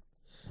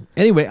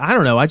 Anyway, I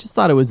don't know. I just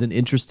thought it was an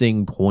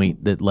interesting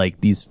point that like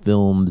these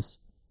films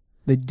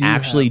They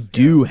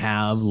do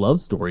have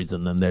love stories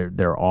in them.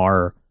 There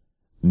are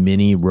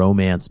mini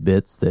romance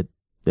bits that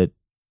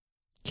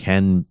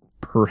can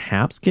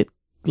perhaps get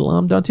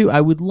glommed onto.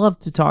 I would love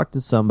to talk to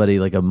somebody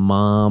like a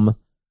mom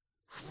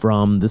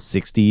from the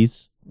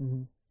 60s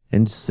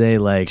and say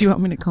like, Do you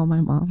want me to call my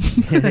mom?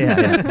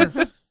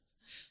 yeah.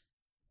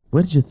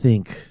 What did you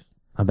think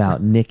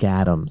about Nick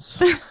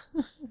Adams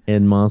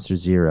in Monster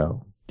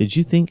Zero? Did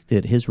you think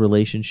that his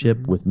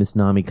relationship with Miss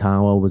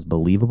Namikawa was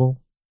believable?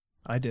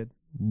 I did.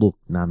 Look,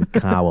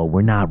 Namikawa,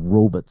 we're not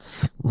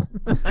robots.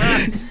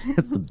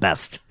 It's the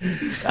best.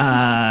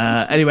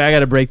 Anyway, I got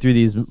to break through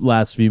these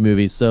last few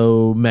movies.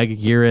 So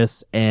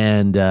Megaguirus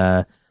and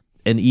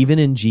even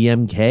in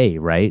GMK,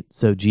 right?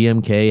 So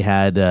GMK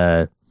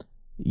had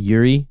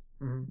Yuri.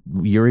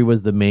 Yuri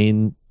was the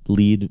main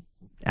lead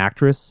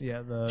actress.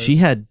 Yeah, she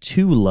had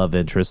 2 love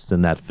interests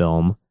in that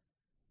film,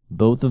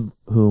 both of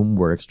whom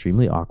were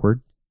extremely awkward.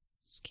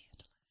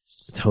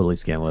 Scandalous. Totally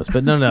scandalous.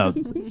 But no.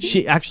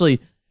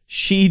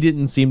 she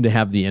didn't seem to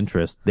have the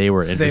interest they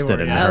were interested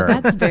in Oh, her.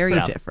 that's very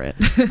different.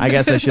 I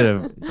guess I should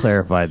have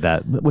clarified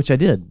that, which I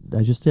did.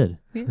 I just did.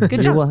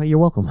 Good job. You're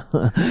welcome.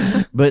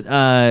 But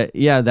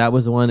that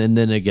was one. And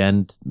then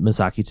again,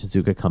 Masaki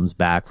Tezuka comes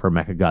back for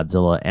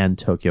Mechagodzilla and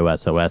Tokyo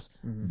SOS,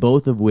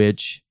 both of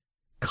which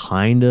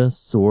kind of,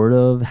 sort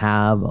of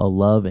have a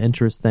love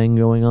interest thing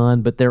going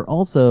on, but they're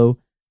also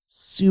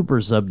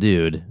super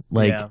subdued.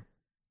 I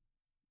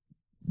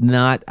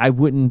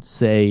wouldn't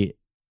say,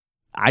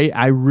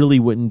 I really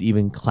wouldn't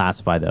even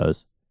classify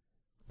those.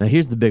 Now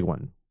here's the big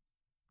one.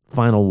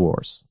 Final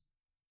Wars.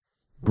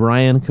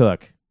 Brian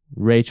Cook,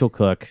 Rachel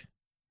Cook,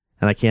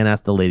 and I can't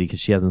ask the lady because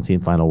she hasn't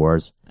seen Final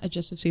Wars. I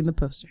just have seen the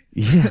poster.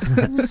 Yeah,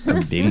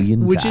 a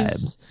billion Which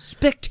times. is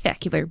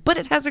spectacular, but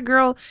it has a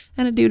girl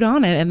and a dude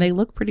on it, and they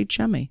look pretty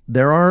chummy.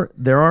 There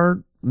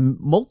are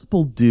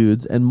multiple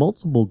dudes and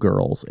multiple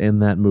girls in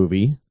that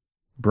movie.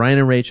 Brian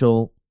and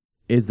Rachel,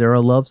 is there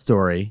a love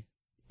story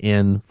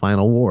in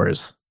Final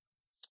Wars?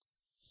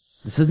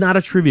 This is not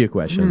a trivia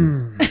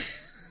question.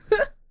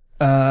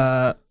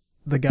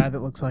 The guy that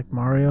looks like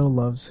Mario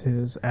loves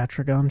his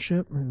Atragon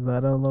ship. Is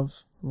that a love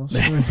story?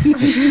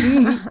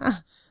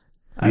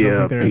 I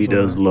don't think there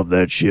is one. love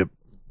that ship.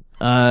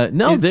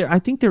 No, I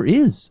think there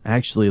is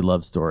actually a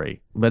love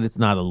story, but it's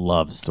not a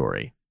love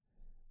story.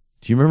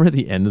 Do you remember at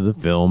the end of the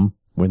film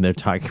when they're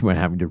talking about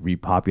having to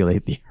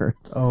repopulate the Earth?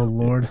 Oh,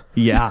 Lord.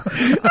 Yeah,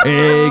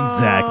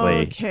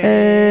 exactly.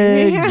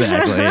 Okay.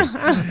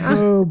 Exactly.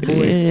 Oh, boy.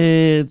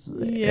 It's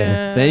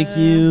thank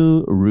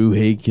you,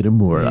 Ruhei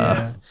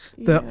Kitamura.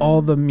 Yeah.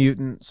 All the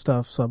mutant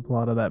stuff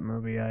subplot of that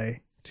movie,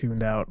 I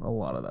tuned out a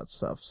lot of that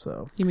stuff.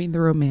 So You mean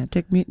the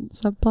romantic mutant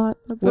subplot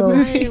of the Well,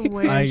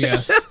 movie? I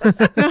guess.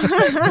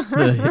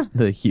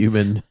 the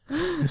human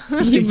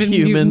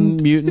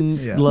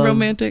mutant Yeah. love.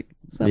 Romantic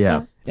subplot?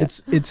 Yeah.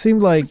 It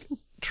seemed like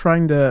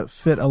trying to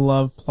fit a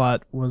love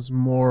plot was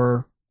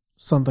more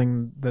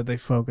something that they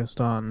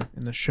focused on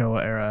in the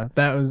Showa era.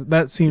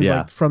 That seems Yeah.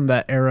 like from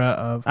that era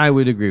of I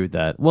would agree with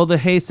that. Well, the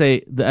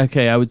Heisei,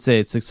 I would say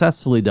it's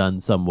successfully done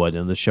somewhat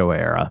in the Showa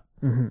era.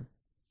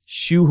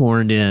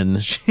 Shoehorned in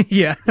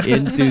yeah.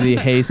 into the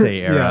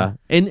Heisei era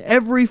in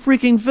every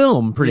freaking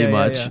film, pretty Yeah, yeah,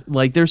 much. yeah.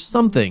 Like, there's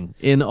something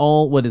in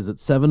all,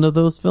 7 of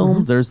those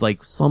films? There's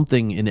like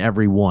something in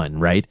every one,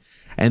 right?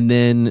 And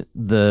then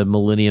the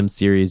Millennium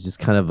series just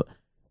kind of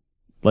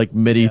like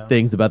many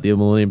things about the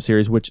Millennium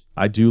series, which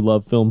I do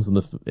love films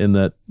in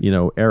that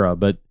era,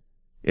 but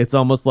it's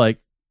almost like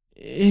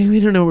we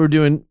don't know what we're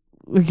doing.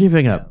 We're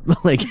giving up.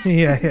 Like,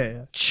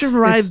 yeah.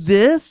 try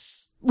this.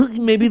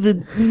 Maybe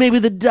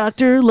the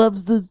doctor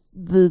loves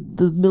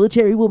the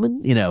military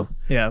woman.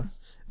 Yeah.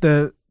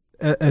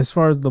 As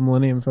far as the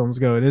Millennium films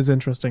go, it is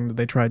interesting that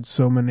they tried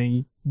so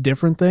many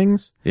different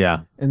things.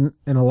 Yeah. And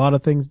a lot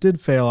of things did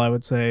fail, I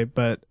would say,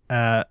 but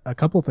a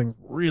couple things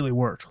really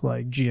worked,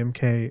 like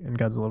GMK and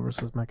Godzilla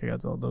vs.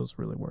 Mechagodzilla. Those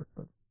really worked,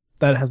 but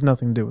that has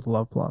nothing to do with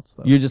love plots,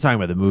 though. You're just talking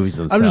about the movies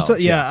themselves. I'm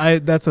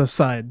just that's a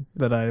side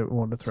that I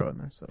wanted to throw in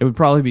there. So it would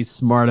probably be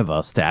smart of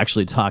us to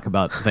actually talk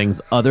about things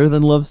other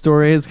than love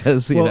stories,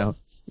 because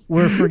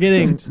we're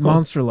forgetting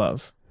Monster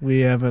Love.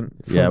 We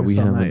haven't focused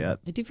on that yet.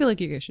 I do feel like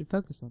you guys should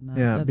focus on that.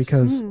 Yeah, That's-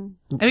 because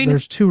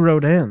there's 2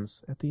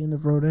 Rodans at the end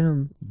of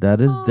Rodan.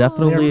 that is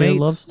definitely They're a mates.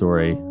 love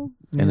story in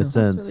Yeah. a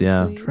sense. really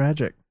Yeah. sweet.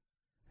 Tragic.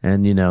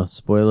 And,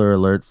 spoiler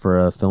alert for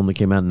a film that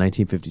came out in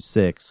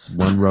 1956,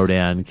 one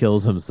Rodan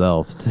kills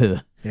himself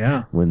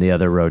Yeah. when the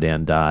other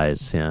Rodan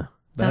dies. Yeah.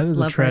 That That's is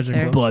a love tragic right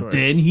there. love But story.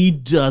 then he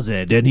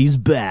doesn't, and he's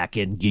back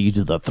and gives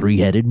you the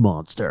 3-headed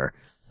monster.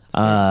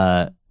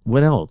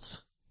 What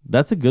else?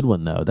 That's a good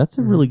one, though. That's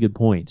a really good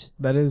point.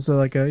 That is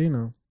like a, It's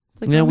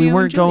like We Romeo and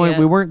weren't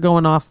Juliet.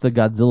 going off the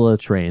Godzilla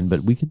train,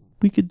 but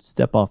we could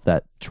step off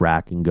that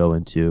track and go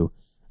into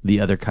the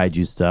other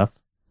kaiju stuff.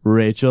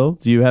 Rachel,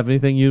 do you have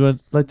anything you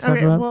would like to talk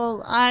Okay, about?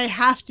 well, I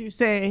have to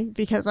say,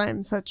 because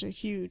I'm such a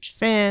huge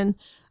fan,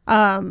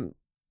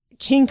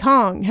 King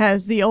Kong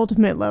has the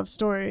ultimate love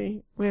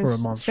story with For a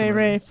monster Fay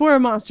Wray movie. for a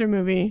monster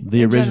movie.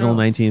 The in original general.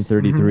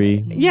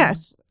 1933.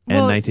 Yes. And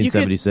Well,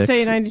 1976. You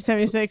could say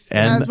 1976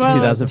 And as well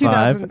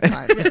 2005.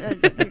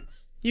 as 2005.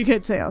 You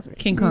could say all 3.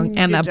 King Kong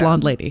and Good that job.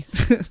 blonde lady.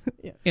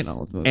 Yes. In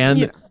all of the movies. And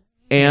You know.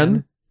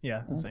 and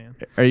Yeah, that's Anne.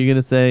 are you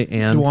gonna say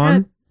and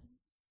Dwan?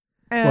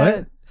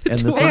 Uh, and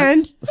this one?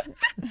 And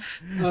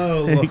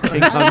Oh,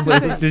 King Kong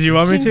lives. did you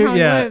want me King to? Kong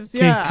Yeah. Lives,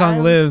 yeah, King Kong I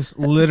was- Lives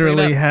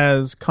literally Straight up.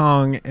 has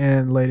Kong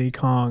and Lady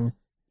Kong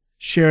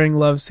sharing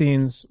love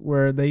scenes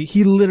where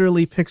he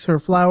literally picks her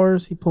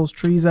flowers. He pulls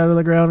trees out of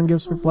the ground and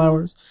gives her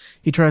flowers.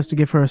 He tries to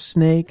give her a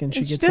snake and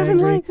she and she gets doesn't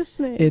angry. like the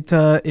snake.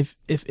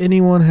 If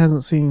anyone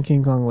hasn't seen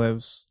King Kong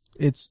Lives,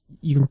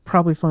 you can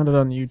probably find it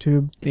on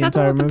YouTube. Is that the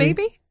one with the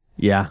baby?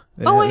 Yeah.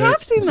 Oh, I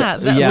have seen that.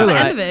 The Yeah,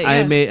 end of it. I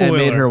Yeah. made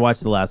Spoiler. her watch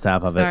the last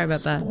half of it. Sorry about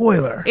that.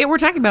 Spoiler. We're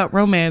talking about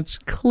romance.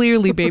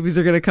 Clearly, babies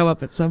are going to come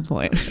up at some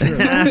point. I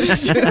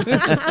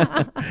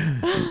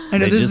know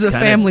They this is just a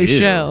kinda family do.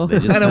 show. They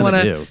just I don't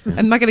kinda want to.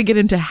 I'm not going to get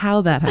into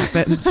how that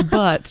happens,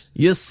 but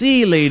You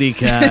see, Lady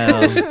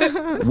Kyle,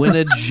 when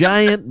a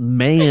giant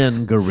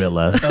man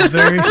gorilla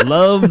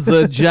loves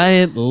a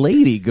giant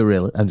lady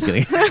gorilla. I'm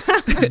just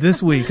kidding.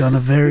 This week on a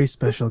very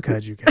special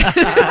Kaiju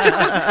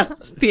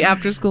Cast. the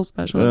after-school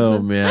special. Oh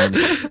man,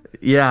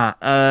 yeah.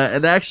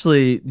 And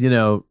actually,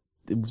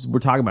 we're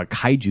talking about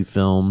kaiju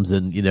films,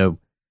 and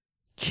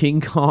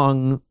King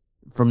Kong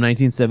from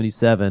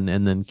 1977,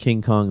 and then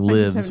King Kong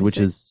Lives, which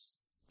is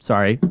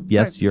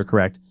yes, you're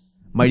correct.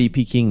 Mighty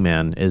Peking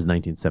Man is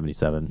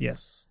 1977.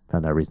 Yes.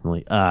 Found out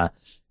recently.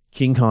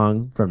 King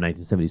Kong from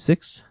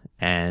 1976,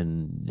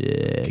 and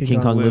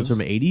King Kong Lives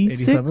from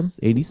 86,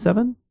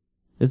 87.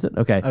 Is it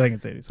okay? I think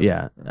it's 87.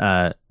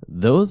 Yeah.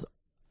 Those,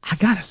 I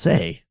gotta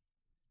say,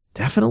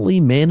 definitely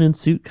man in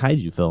suit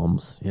kaiju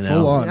films.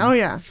 Full on. Oh,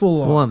 yeah.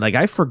 Full Full on. on. Like,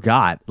 I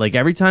forgot. Like,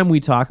 every time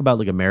we talk about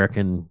like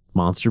American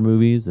monster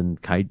movies and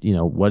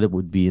what it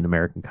would be an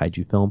American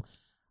kaiju film,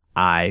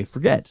 I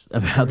forget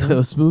about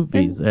those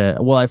movies.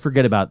 Well, I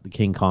forget about the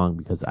King Kong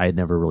because I had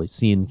never really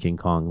seen King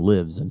Kong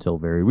Lives until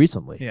very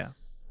recently. Yeah.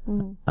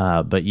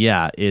 But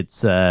yeah,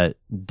 it's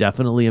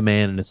definitely a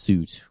man in a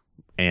suit,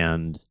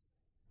 and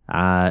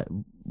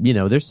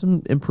there's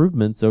some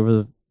improvements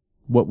over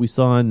what we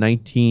saw in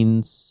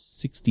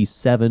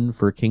 1967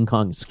 for King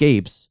Kong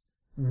Escapes.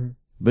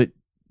 But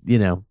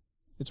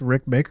It's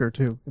Rick Baker,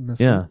 too, in this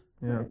yeah. one.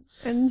 Yeah.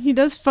 And he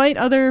does fight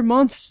other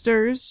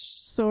monsters,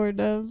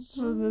 sort of.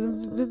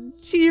 The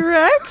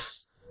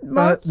T-Rex?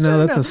 Monster? no,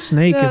 that's a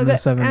snake in the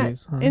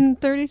 70s. huh? In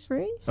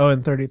 33? Oh,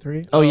 in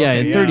 33? Oh yeah,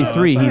 in okay.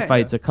 33 he Yeah.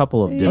 fights a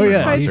couple of different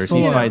yeah, monsters. he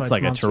He full-on fights fights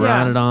like a monsters.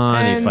 pteranodon.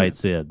 Yeah, He and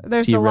fights a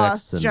There's T-Rex. the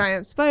lost and,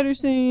 giant spider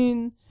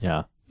scene.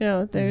 Yeah.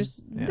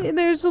 There's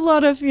a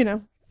lot of,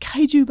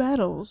 kaiju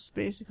battles,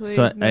 basically.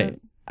 So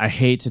I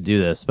hate to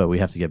do this, but we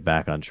have to get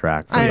back on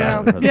track. For I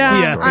that, know. for the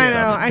Yeah, story I know.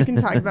 stuff. I can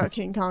talk about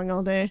King Kong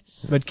all day.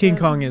 But King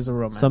Kong is a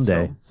romance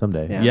film.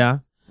 Someday. Yeah. Yeah.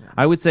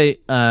 I would say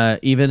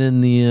even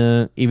in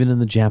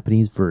the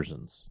Japanese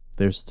versions,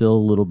 there's still a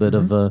little bit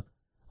of a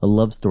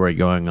love story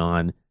going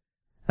on.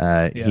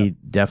 He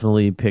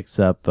definitely picks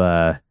up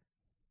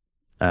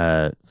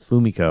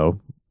Fumiko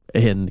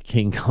in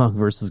King Kong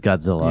versus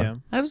Godzilla. Yeah.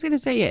 I was going to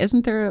say,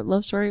 isn't there a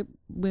love story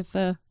with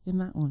in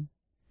that one?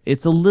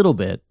 It's a little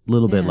bit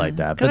like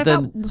that. 'Cause But I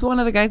then thought one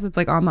of the guys that's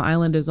like on the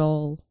island is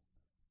all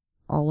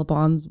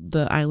upon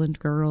the island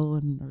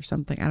girl or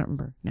something. I don't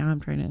remember. Now I'm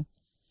trying to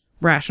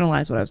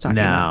rationalize what I was talking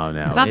about.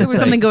 No. I thought there was It's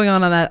something like- going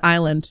on that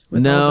island.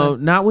 With all No,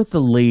 the- not with the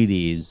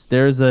ladies.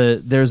 There's a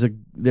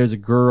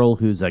girl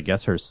who's, I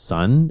guess, her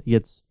son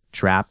gets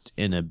trapped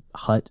in a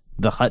hut.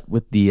 The hut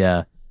with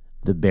the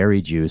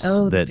berry juice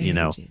the that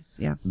berry juice,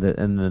 yeah.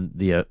 and then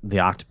the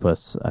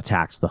octopus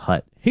attacks the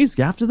hut. He's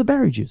after the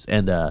berry juice,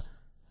 and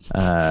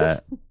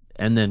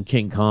then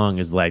King Kong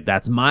is like,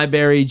 "That's my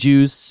berry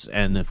juice,"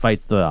 and then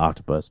fights the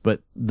octopus.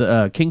 But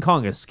the King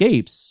Kong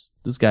escapes.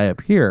 This guy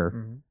up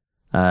here.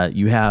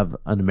 You have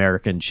an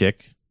American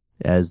chick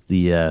as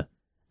the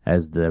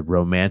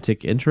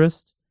romantic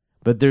interest,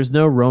 but there's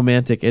no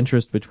romantic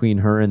interest between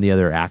her and the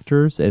other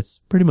actors. It's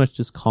pretty much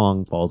just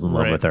Kong falls in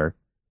love Right. with her.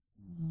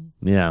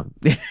 Yeah,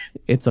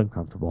 it's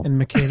uncomfortable.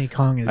 And McKinney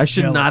Kong is I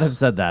should not have jealous.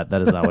 said that.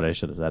 That is not what I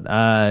should have said.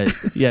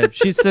 Yeah,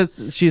 she says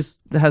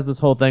has this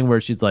whole thing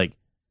where she's like,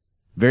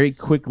 very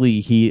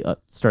quickly he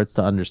starts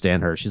to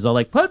understand her. She's all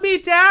like, "Put me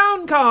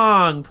down,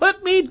 Kong!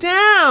 Put me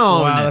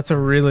down!" Wow, that's a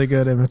really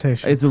good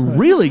imitation. It's a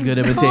really good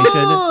imitation.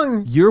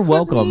 Kong, You're Put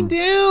welcome. me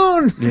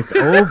down. It's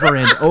over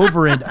and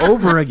over and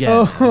over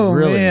again. Oh,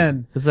 really.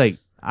 man. It's like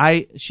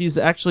she's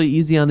actually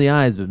easy on the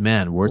eyes, but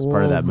man, worst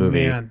part of that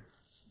movie. Man.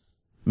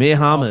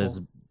 Miyahama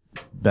is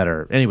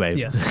better. Anyway.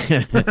 Yes.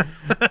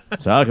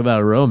 Talk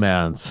about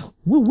romance.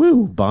 Woo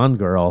woo, Bond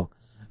girl.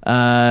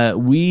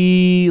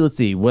 Let's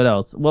see, what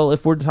else? Well,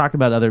 if we're talking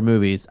about other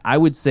movies, I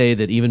would say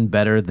that even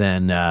better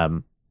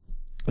than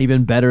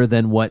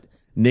what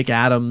Nick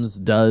Adams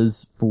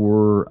does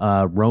for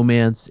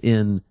romance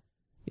in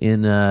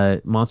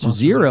Monster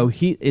Zero,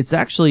 he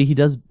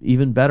does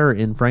even better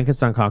in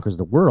Frankenstein Conquers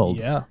the World.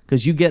 Yeah.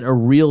 Because you get a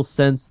real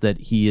sense that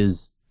he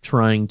is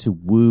trying to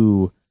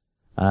woo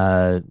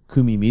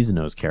Kumi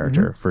Mizuno's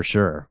character for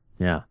sure.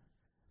 Yeah.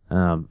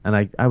 And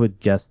I would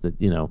guess that,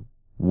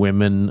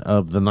 women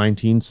of the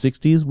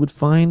 1960s would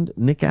find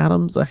Nick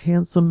Adams a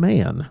handsome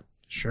man.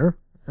 Sure.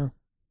 Yeah.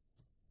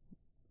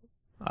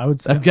 I would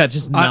say. I've got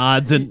just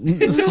nods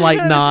and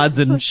slight nods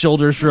and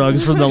shoulder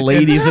shrugs from the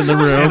ladies in the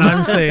room.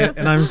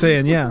 And I'm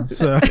saying, yeah.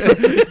 So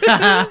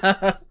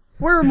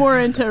We're more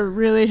into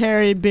really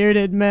hairy,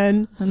 bearded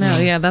men. No,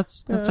 yeah,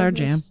 that's our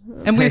jam.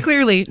 And we're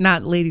clearly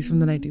not ladies from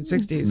the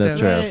 1960s. That's so.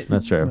 true. Right.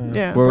 That's true.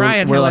 Yeah.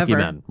 Brian, we're lucky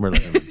however. men. We're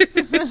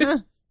lucky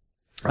men.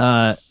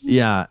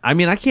 Yeah. I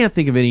mean, I can't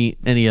think of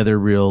any other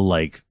real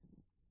like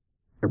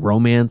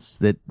romance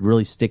that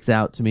really sticks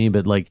out to me,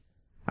 but like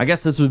I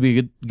guess this would be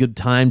a good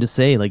time to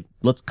say, like,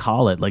 let's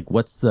call it. Like,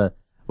 what's the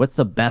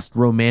best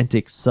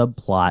romantic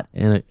subplot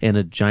in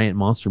a giant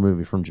monster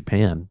movie from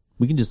Japan?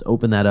 We can just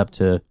open that up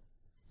to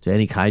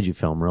any kaiju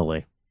film,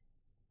 really.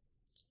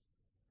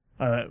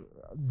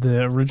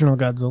 The original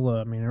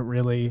Godzilla, I mean, it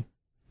really,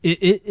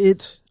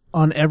 it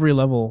on every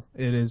level,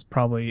 it is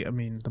probably, I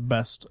mean, the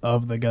best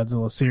of the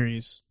Godzilla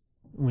series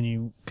when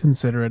you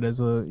consider it as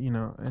a, you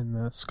know, in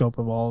the scope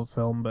of all of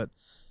film. But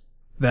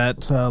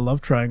that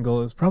love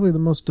triangle is probably the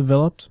most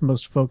developed,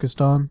 most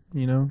focused on,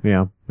 you know,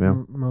 Yeah.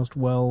 most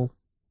well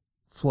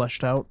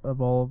fleshed out of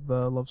all of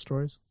the love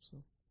stories. So.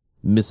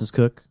 Mrs.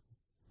 Cook.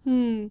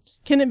 Can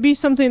it be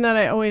something that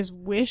I always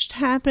wished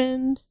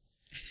happened?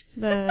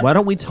 That Why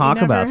don't we talk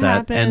never about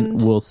that happened?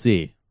 and we'll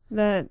see.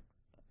 No,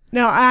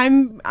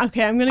 I'm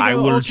okay. I'm gonna I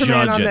go will Ultraman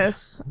judge on it.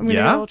 this. I'm gonna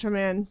Yeah? go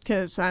Ultraman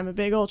because I'm a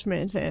big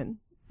Ultraman fan,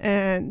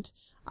 and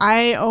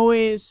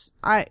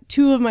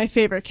two of my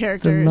favorite The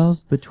characters.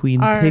 love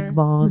between are-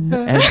 Pigmon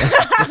and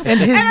And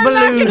his and I'm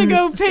balloon. not gonna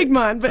go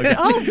Pigmon, but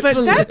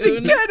but that's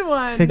a good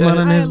one. Pigmon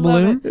and I his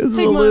love balloon? it. His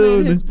Pigmon balloon.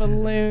 and his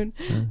balloon.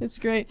 It's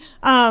great.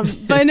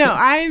 But no,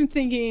 I'm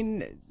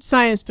thinking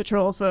Science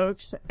Patrol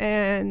folks,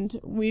 and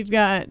we've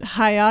got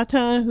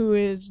Hayata, who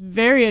is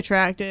very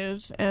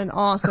attractive and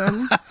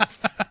awesome,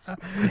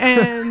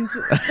 and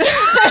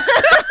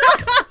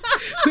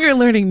We are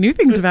learning new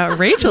things about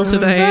Rachel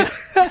tonight.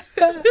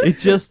 it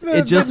just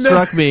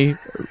struck me.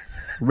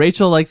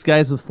 Rachel likes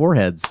guys with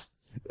foreheads.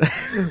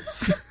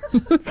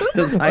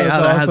 Because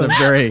Hayata has a awesome.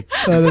 very,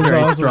 That is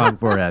very awesome. strong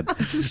forehead.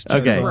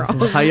 Okay, awesome.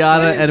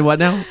 Hayata and what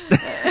now?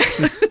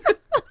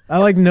 I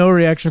like no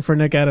reaction for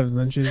Nick Adams.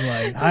 Then she's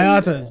like,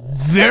 Hayata is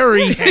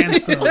very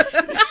handsome.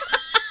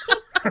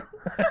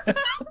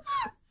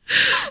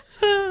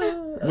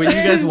 When you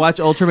guys watch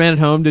Ultraman at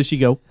home, does she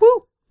go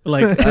woo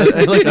like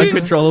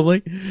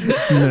uncontrollably?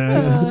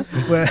 No.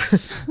 Well,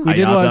 we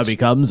did Hayata watch.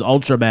 becomes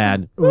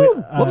Ultraman. Woo!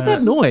 What was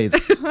that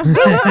noise?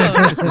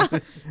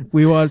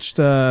 We watched.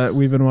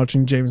 We've been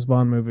watching James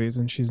Bond movies,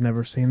 and she's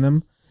never seen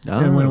them.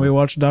 And when we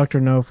watched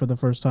Dr. No for the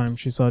first time,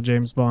 she saw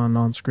James Bond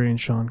on screen,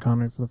 Sean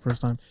Connery for the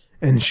first time,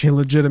 and she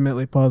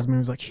legitimately paused me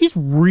and was like, "He's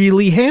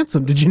really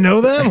handsome. Did you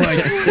know that?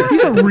 Like,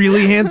 he's a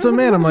really handsome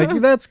man." I'm like,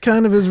 "That's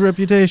kind of his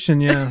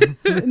reputation, yeah."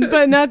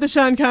 but not the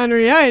Sean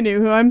Connery I knew,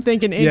 who I'm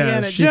thinking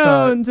Indiana she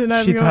Jones, thought, and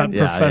I'm she thought going,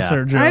 Yeah,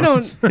 Professor I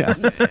Jones.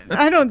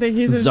 I don't think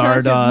he's an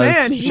attractive Zardoz,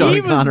 man. Sean He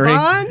was Connery.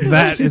 Bond.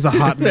 That is a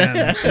hot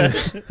man.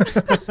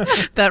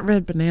 That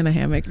red banana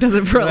hammock does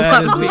it for a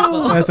That lot of is-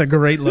 people. that's a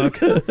great look.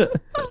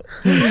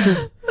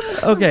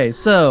 Okay,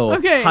 so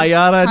Okay,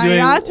 Hayata doing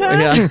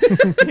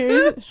Hayata?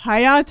 Here's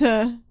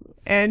Hayata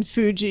and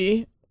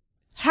Fuji.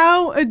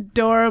 How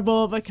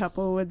adorable of a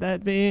couple would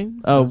that be?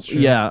 Oh That's true.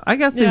 yeah, I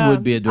guess they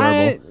would be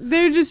adorable.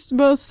 They're just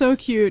both so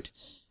cute,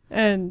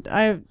 and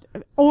I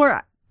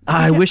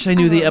wish I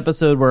knew the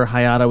episode where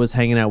Hayata was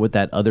hanging out with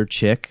that other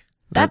chick.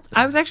 That's.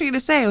 I was actually going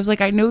to say. I was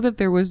like, I know that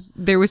there was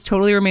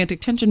totally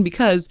romantic tension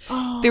because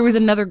there was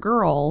another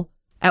girl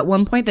at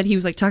one point that he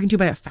was like talking to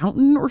by a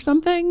fountain or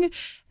something,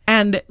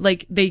 and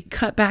like they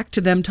cut back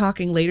to them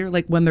talking later,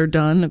 like when they're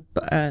done,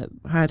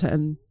 Hayata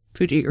and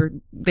Fuji, or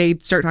they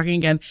start talking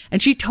again,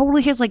 and she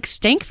totally has like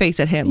stank face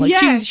at him, like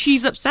Yes.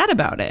 she's upset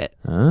about it.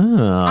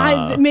 Oh.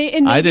 I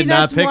did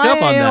not that's pick why up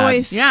on I that.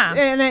 always, Yeah.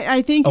 and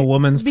I think A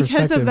woman's because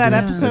perspective, of that yeah.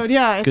 episode.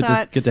 Yeah, I good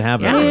thought. to get Yeah.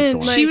 that man, once in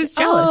a like, She was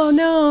jealous. Oh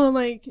no,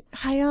 like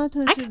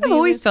Hayata. I should kind of be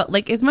always with- felt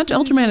like as much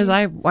Ultraman as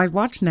I've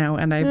watched now,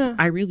 and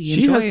I really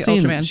She enjoy has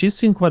seen Ultraman. she's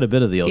seen quite a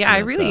bit of the Ultraman Yeah, I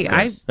really-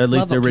 stuff, yes. I at least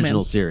love the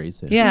original Ultraman.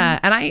 series. Yeah,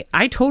 and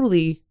I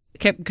totally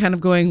kept kind of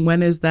going,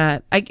 when is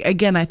that? I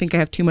think I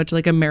have too much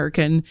like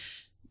American,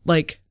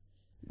 like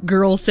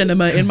girl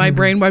cinema in my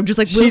brain where I'm just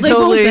like, will She they,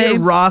 totally won't they?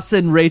 Ross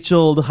and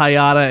Rachel,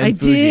 Hayata and I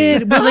Fuji.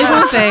 did. Will they,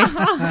 won't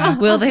they?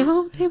 Will they,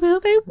 won't they? Will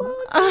they,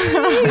 won't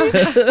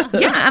they?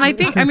 Yeah, and I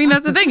think, I mean,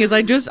 that's the thing is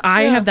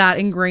I have that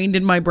ingrained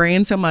in my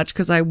brain so much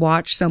because I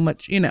watch so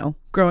much,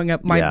 growing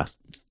up, my Yeah.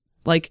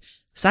 like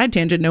side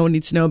tangent no one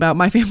needs to know about.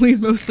 My family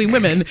is mostly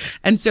women.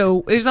 And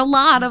so there's a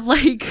lot of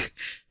like,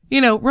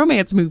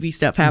 romance movie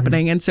stuff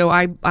happening. And so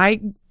I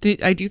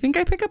do think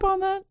I pick up on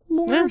that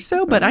more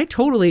so, but I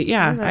totally,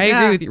 I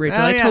agree with you, Rachel.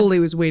 Oh, I yeah. totally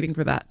was waiting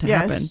for that to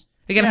Yes. happen.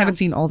 Again, I Yeah. haven't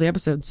seen all the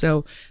episodes,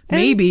 so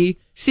maybe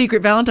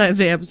Secret Valentine's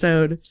Day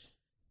episode.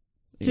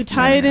 to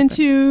tie it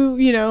into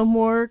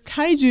more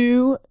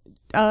kaiju,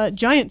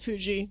 giant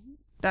Fuji.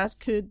 That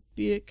could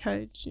be a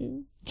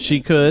kaiju.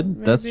 She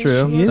could. That's Maybe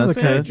true. she is That's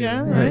a good. kaiju.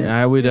 Yeah, Right. right.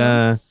 I would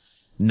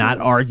not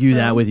argue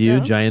that with you,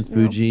 No, Giant no,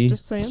 Fuji.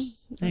 just saying.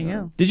 There you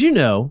go. Did you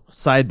know,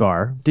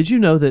 sidebar, did you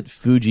know that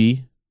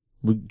Fuji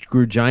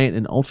grew giant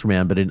in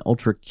Ultraman, but in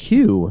Ultra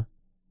Q,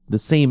 the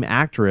same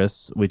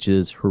actress, which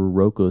is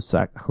Hiroko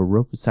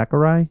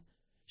Sakurai,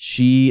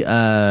 she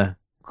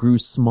grew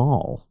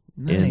small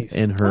Nice.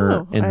 in her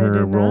Oh, I her did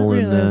not role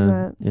realize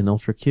that. in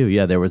Ultra Q.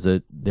 Yeah, there was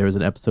an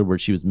episode where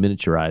she was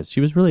miniaturized.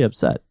 She was really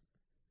upset.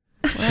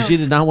 She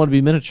did not want to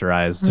be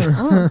miniaturized.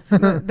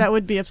 Oh, that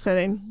would be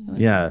upsetting.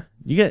 Yeah,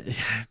 you get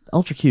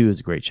Ultra Q is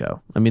a great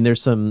show. I mean,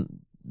 there's some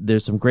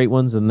great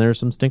ones and there's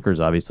some stinkers,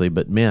 obviously,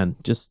 but man,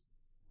 just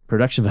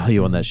production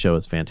value on that show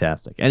is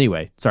fantastic.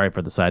 Anyway, sorry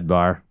for the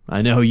sidebar.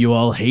 I know you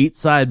all hate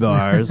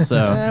sidebars,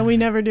 so We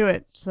never do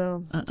it,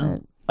 so.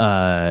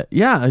 yeah,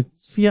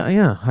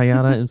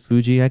 Hayata and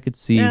Fuji, I could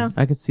see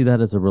that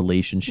as a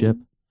relationship.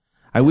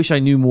 I wish I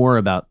knew more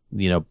about,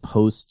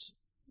 post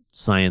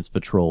Science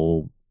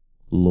Patrol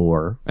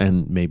lore,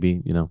 and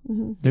maybe,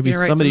 maybe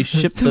somebody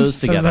shipped those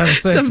together.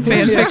 Some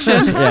fan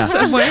fiction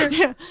somewhere.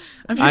 Yeah.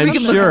 I'm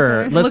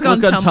sure. Let's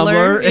look on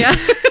Tumblr. Yeah.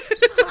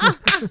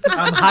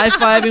 I'm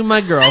high-fiving my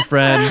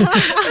girlfriend.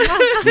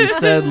 We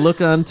said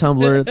look on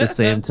Tumblr at the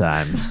same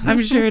time. I'm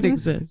sure it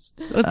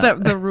exists. What's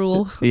that? The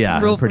rule?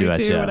 Yeah, rule pretty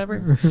 42 much, yeah. or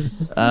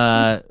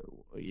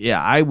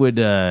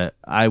whatever.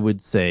 I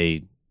would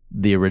say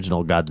the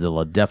original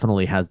Godzilla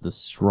definitely has the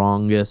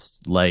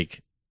strongest,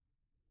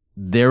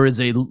 there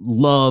is a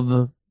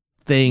love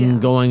thing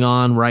going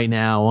on right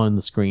now on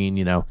the screen,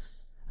 and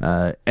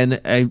I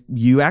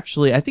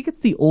think it's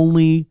the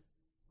only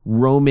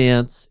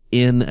romance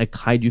in a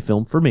kaiju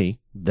film for me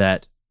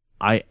that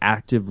I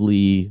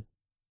actively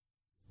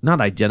not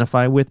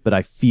identify with, but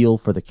I feel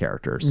for the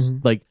characters.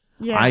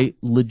 I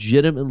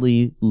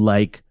legitimately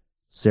like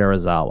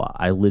Serizawa.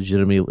 I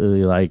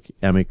legitimately like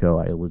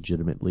Emiko. I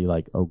legitimately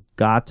like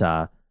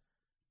Ogata,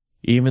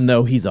 even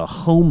though he's a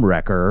home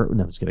wrecker.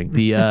 No, I'm just kidding.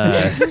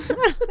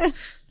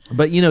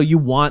 But you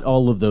want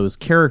all of those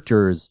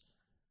characters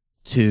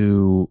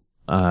to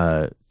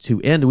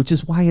end, which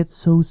is why it's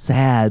so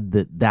sad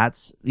that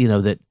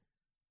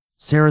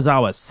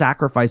Serizawa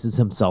sacrifices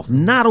himself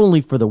not only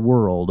for the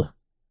world,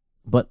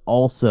 but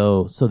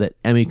also so that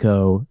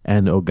Emiko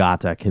and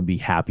Ogata can be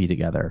happy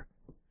together.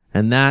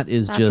 And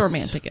that's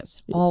romantic as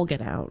all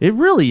get out. It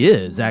really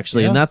is,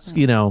 actually. And that's,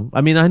 I know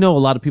a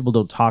lot of people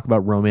don't talk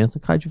about romance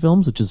in kaiju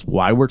films, which is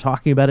why we're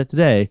talking about it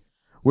today.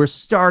 We're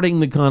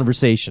starting the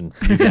conversation,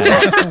 you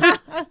guys.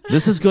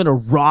 This is going to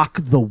rock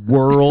the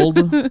world.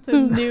 It's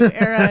a new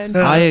era. In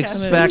I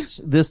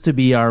expect this to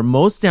be our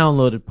most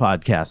downloaded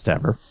podcast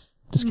ever.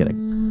 Just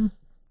kidding.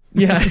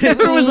 Yeah.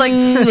 Everyone was like,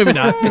 maybe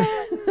not.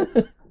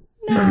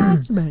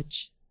 not so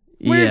much.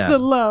 Where's the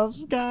love,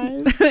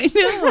 guys? I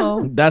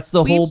know. That's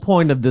the whole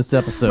point of this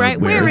episode. Right.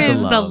 Where Where's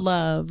is the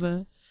love?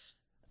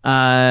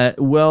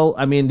 Well,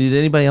 did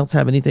anybody else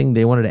have anything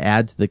they wanted to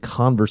add to the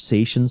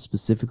conversation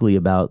specifically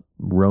about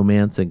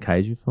romance and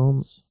kaiju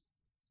films?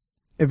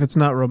 If it's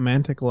not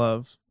romantic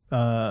love,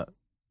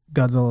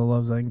 Godzilla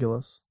loves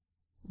Anguillus.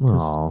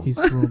 Oh,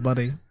 he's his little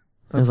buddy.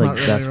 That's like not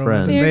really best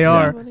friends. romantic. They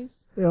are.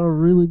 They are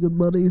really good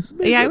buddies.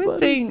 I was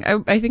saying,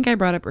 I think I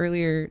brought up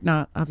earlier,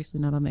 obviously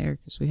not on the air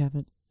because we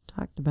haven't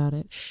talked about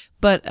it,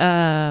 but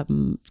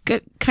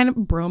good kind of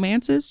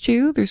bromances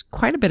too. There's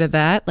quite a bit of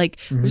that.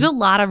 There's a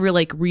lot of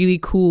really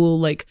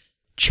cool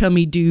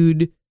chummy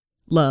dude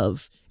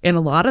love in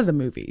a lot of the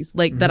movies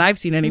that I've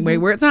seen anyway,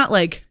 where it's not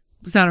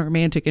it's not a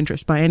romantic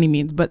interest by any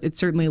means, but it's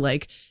certainly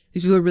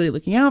these people are really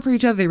looking out for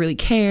each other. They really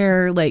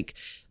care.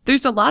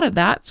 There's a lot of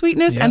that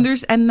sweetness, and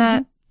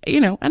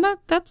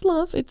that's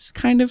love. It's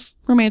kind of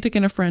romantic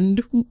in a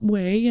friend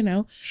way,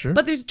 Sure.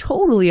 But there's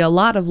totally a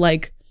lot of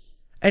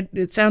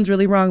it sounds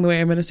really wrong the way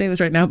I'm going to say this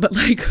right now, but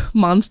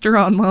monster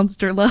on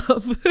monster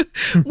love,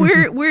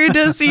 where it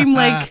does seem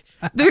like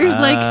there's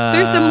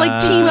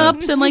some team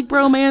ups and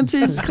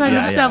bromances kind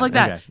of stuff like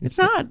that. Okay. It's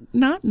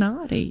not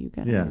naughty, you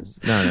guys.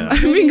 Yeah. No.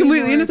 I'm being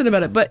completely innocent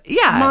about it, but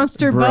yeah,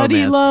 monster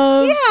buddy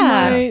love.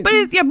 Yeah, right?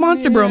 but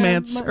monster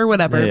bromance or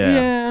whatever.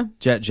 Yeah.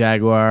 Jet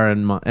Jaguar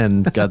and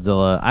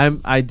Godzilla.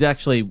 I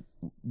actually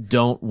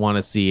don't want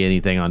to see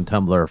anything on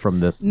Tumblr from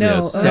this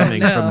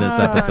stemming from this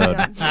episode.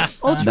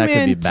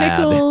 Ultraman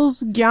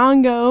tickles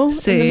Gyango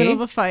in the middle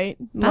of a fight.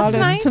 That's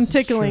nice. Some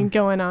tickling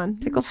going on.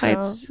 Tickle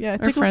fights are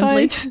tickle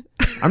friendly. fights.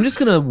 I'm just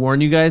going to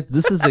warn you guys,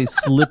 this is a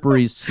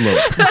slippery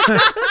slope.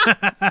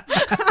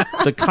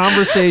 The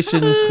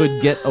conversation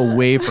could get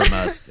away from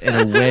us in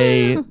a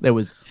way that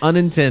was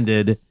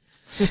unintended.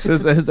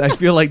 I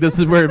feel like this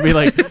is where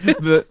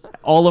it'd be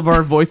all of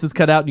our voices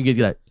cut out and you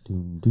get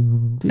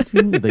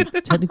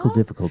technical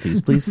difficulties.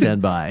 Please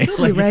stand by.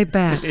 We'll be right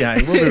back. Yeah,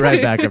 we'll be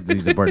right back after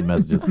these important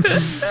messages.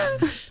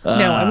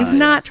 No, I was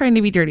not trying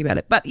to be dirty about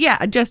it. But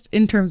yeah, just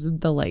in terms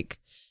of the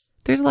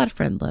there's a lot of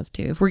friend love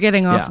too. If we're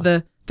getting off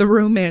the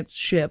romance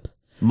ship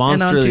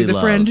and onto the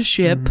friend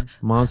ship.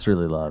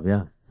 Monsterly love,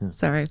 yeah.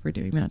 Sorry for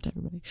doing that to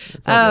everybody.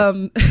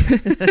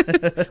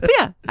 But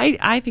yeah,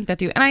 I think that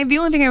too. And the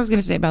only thing I was going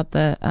to say about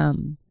the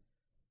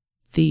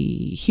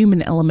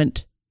human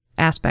element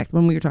aspect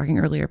when we were talking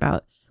earlier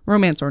about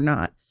romance or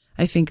not,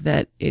 I think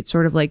that it's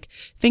sort of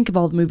think of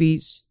all the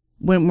movies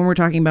when we're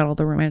talking about all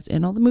the romance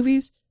in all the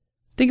movies.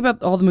 Think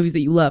about all the movies that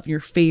you love, your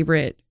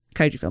favorite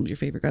kaiju films, your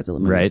favorite Godzilla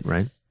movies.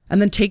 Right.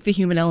 And then take the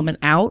human element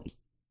out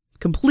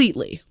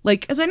completely.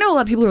 As I know a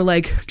lot of people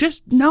are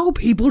just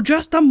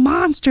the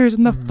monsters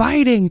and the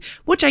fighting,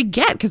 which I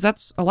get because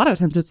that's a lot of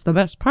times it's the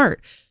best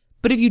part.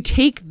 But if you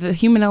take the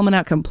human element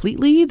out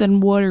completely, then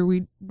what are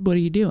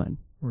you doing?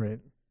 Right.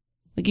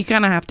 You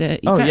kind of have to.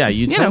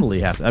 You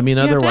totally have to. I mean,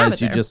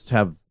 otherwise you there. just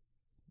have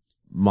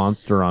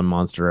monster on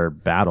monster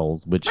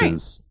battles, which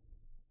is.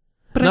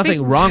 But I nothing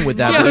think- wrong with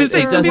that. Yeah, I but was it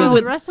saying some doesn't-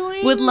 people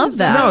wrestling would love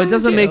that. No, it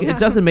doesn't too. make it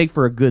doesn't make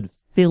for a good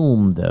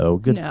film though.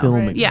 Good No,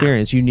 film right. Yeah.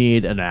 experience. You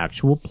need an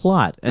actual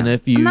plot, and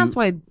if you and that's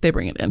why they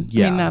bring it in. I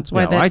Yeah, mean, that's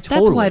why no, I that's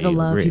why the totally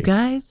love, agree. you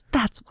guys.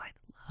 That's why.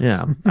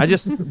 Yeah, I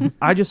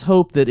just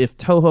hope that if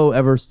Toho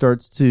ever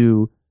starts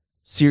to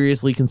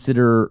seriously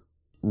consider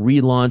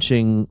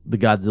relaunching the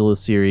Godzilla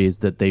series,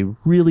 that they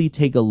really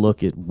take a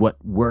look at what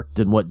worked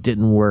and what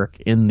didn't work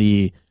in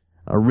the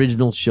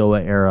original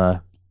Showa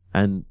era,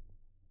 and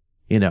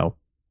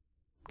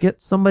get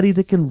somebody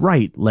that can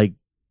write like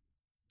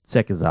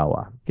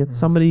Sekizawa, get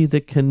somebody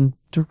that can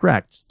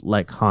direct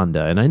like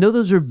Honda. And I know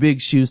those are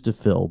big shoes to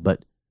fill,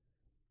 but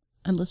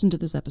And listen to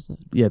this episode.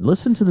 yeah,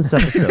 listen to this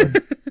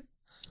episode.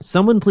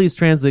 Someone please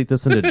translate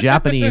this into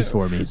Japanese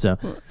for me. So,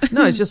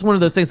 no, it's just one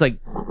of those things like,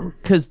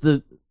 because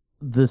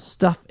the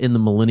stuff in the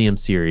Millennium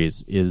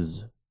series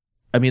is,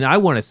 I mean, I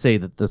want to say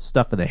that the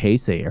stuff in the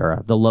Heisei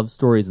era, the love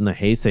stories in the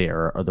Heisei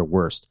era are the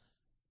worst.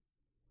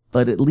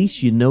 But at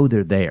least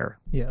they're there.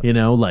 Yeah.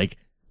 Like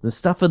the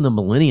stuff in the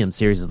Millennium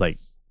series is like,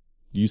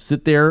 you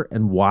sit there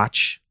and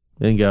watch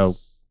and go,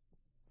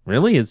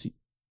 really?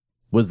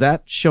 Was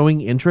that showing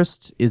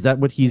interest? Is that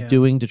what he's Yeah.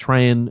 doing to try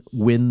and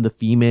win the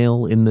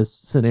female in this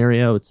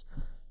scenario? It's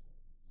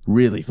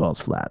really falls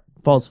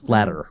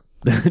flatter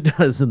than it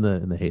does in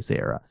the Heisei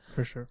era.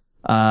 For sure.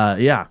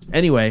 Yeah.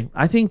 Anyway,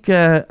 I think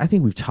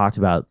we've talked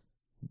about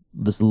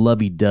this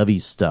lovey-dovey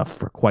stuff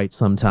for quite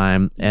some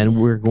time, and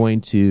we're going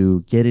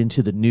to get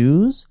into the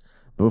news.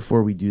 But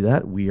before we do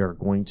that, we are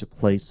going to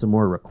play some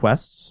more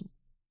requests,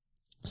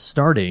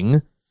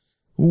 starting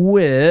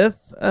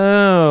with,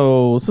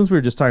 since we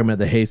were just talking about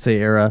the Heisei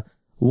era,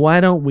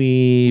 why don't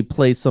we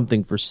play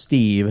something for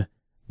Steve?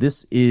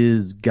 This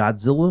is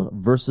Godzilla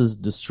vs.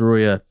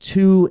 Destoroyah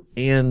 2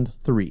 and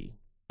 3.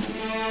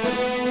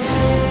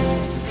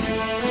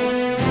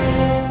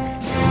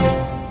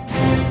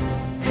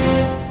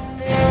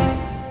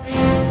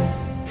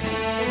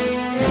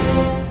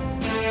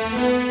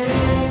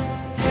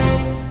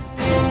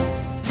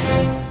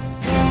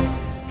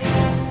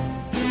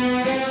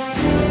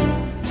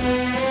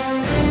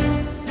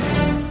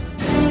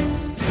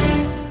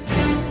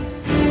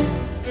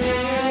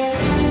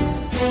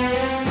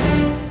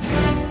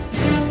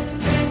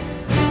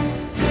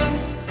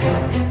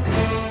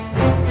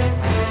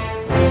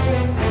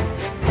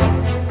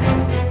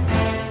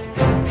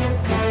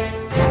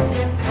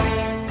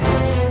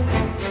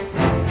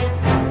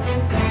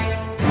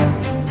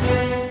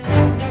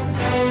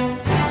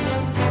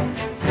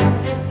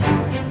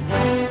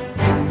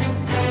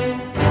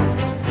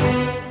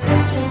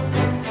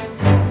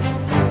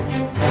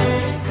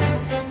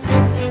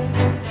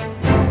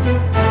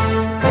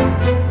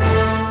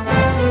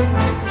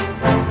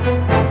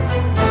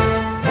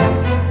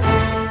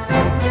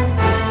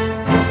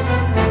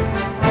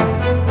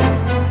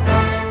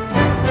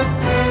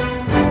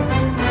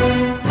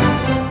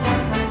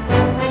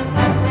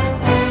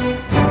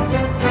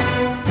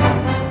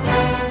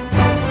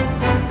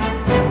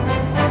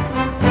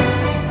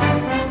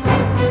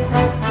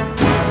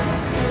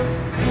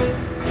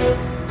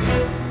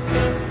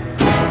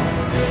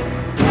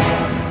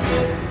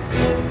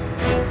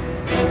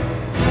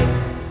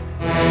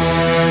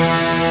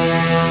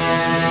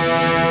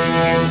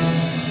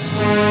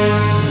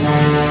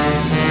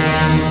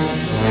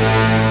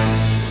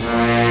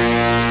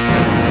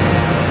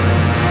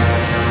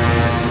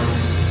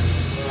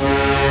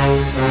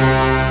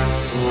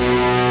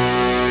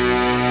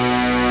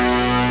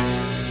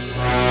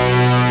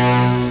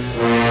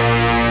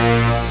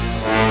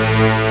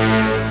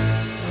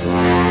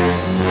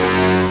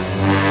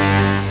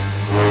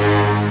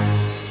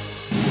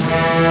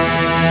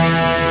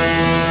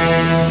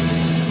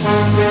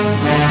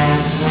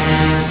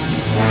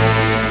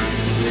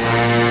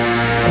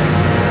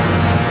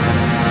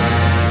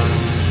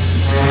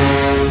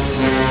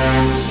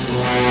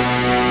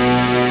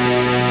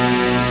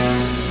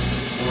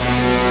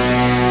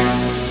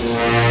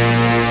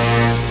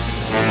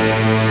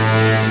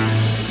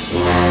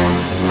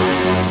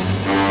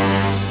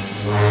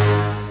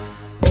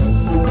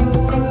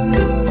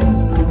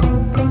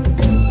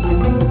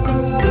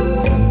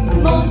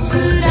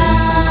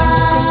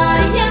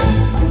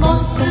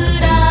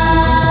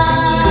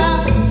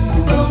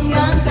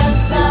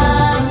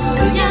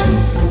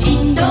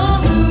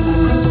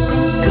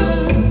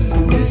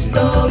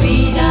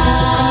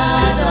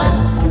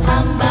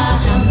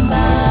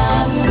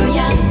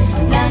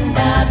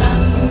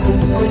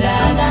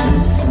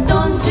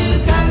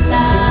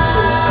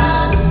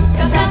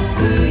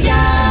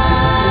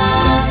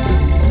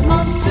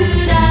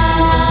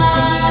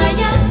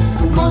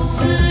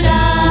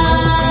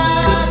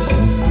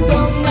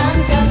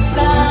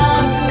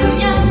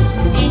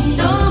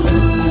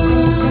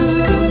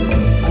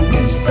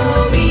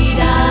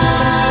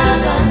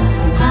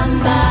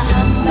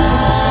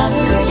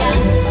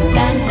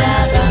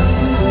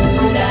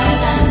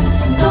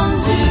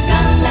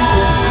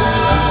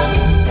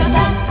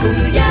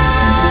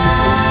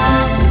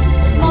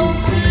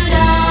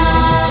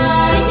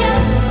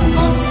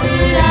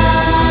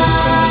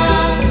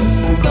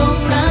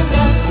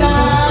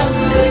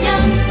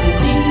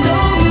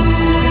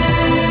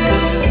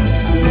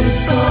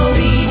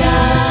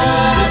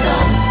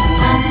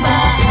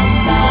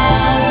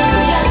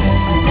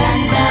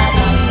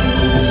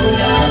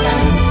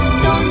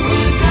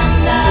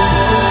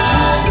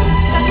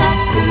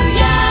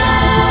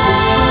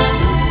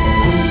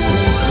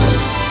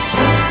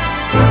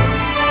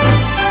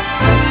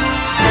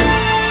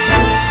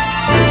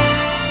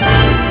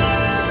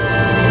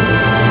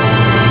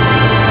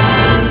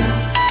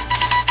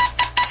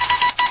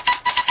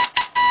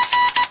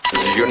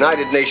 is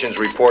United Nations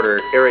reporter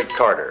Eric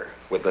Carter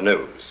with the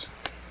news.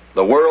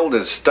 The world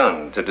is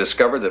stunned to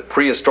discover that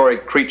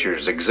prehistoric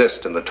creatures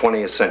exist in the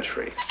 20th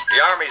century.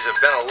 The armies have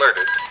been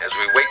alerted as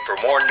we wait for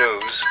more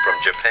news from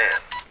Japan.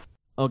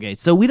 Okay,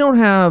 so we don't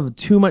have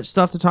too much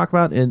stuff to talk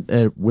about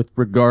with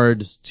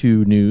regards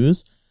to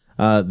news.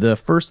 The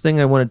first thing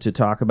I wanted to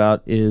talk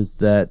about is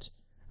that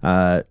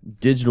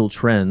Digital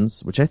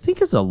Trends, which I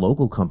think is a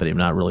local company, I'm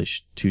not really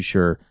too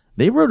sure,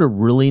 they wrote a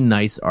really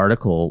nice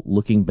article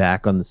looking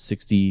back on the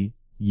 60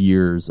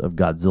 years of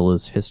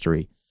Godzilla's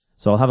history.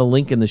 So I'll have a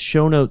link in the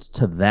show notes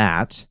to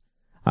that.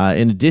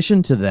 In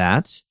addition to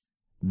that,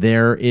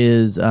 there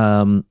is,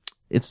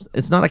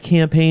 it's not a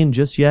campaign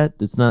just yet.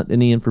 It's not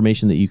any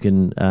information that you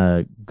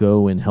can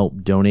go and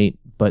help donate,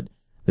 but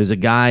there's a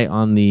guy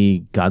on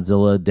the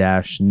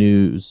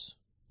Godzilla-News,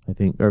 I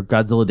think, or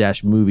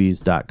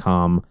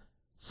Godzilla-Movies.com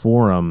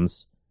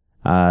forums,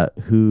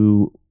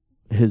 who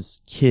his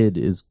kid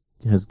has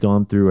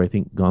gone through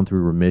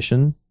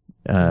remission,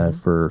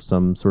 for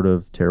some sort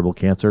of terrible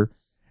cancer.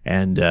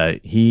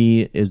 And,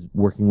 he is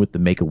working with the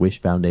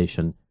Make-A-Wish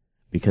Foundation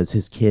because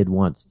his kid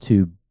wants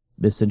to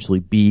essentially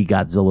be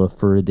Godzilla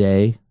for a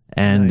day.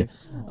 And,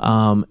 Nice.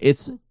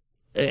 It's,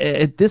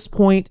 at this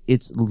point,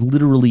 it's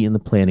literally in the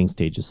planning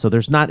stages. So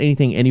there's not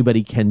anything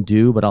anybody can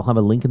do, but I'll have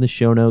a link in the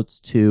show notes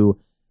to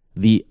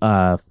the,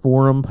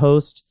 forum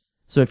post.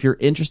 So if you're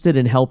interested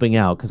in helping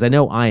out, cause I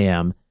know I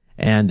am,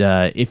 and,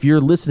 if you're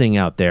listening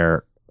out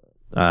there,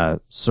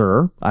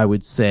 sir, I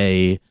would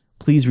say,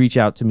 please reach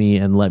out to me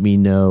and let me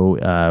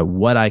know,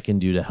 what I can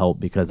do to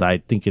help, because I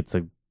think it's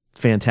a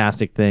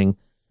fantastic thing.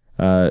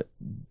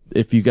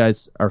 If you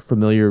guys are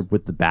familiar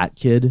with the Bat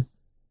Kid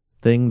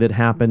thing that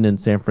happened in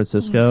San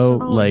Francisco,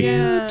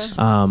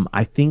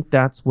 I think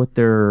that's what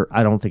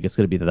I don't think it's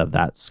going to be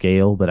that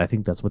scale, but I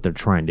think that's what they're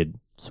trying to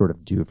sort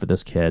of do for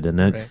this kid. And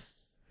then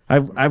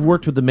I've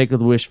worked with the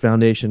Make-A-Wish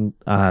Foundation,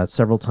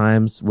 several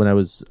times when I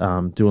was,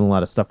 doing a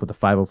lot of stuff with the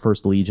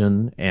 501st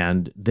Legion,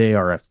 and they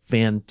are a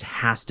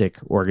fantastic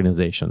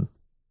organization.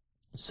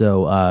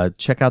 So,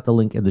 check out the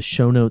link in the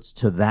show notes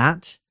to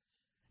that.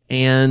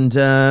 And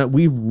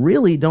we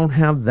really don't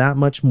have that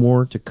much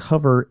more to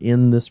cover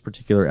in this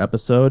particular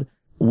episode.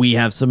 We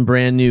have some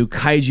brand new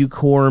Kaiju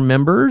Corps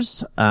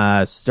members,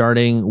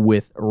 starting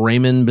with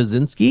Raymond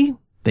Bazinski.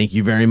 Thank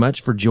you very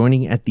much for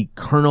joining at the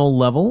colonel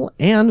level.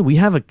 And we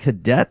have a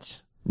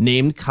cadet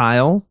named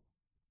Kyle.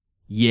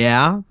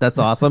 Yeah, that's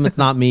awesome. It's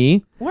not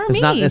me.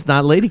 It's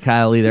not Lady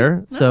Kyle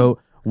either. No. So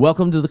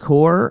welcome to the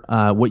Corps.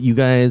 What you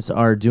guys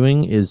are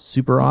doing is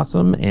super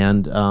awesome.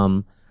 And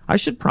I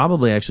should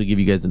probably actually give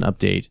you guys an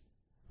update.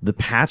 The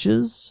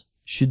patches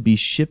should be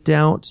shipped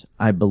out,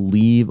 I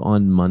believe,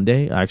 on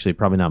Monday. Actually,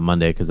 probably not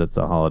Monday because that's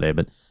a holiday,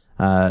 but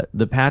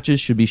the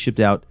patches should be shipped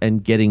out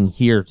and getting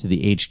here to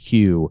the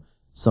HQ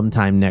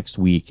sometime next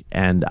week.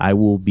 And I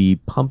will be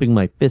pumping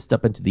my fist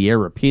up into the air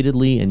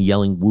repeatedly and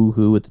yelling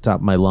woohoo at the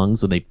top of my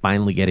lungs when they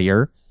finally get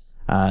here.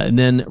 And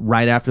then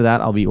right after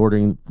that, I'll be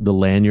ordering the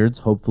lanyards,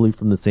 hopefully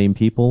from the same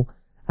people.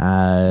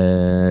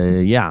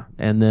 Yeah.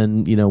 And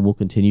then, we'll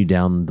continue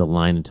down the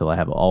line until I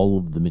have all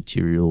of the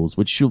materials,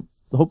 which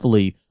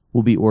hopefully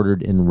will be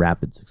ordered in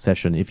rapid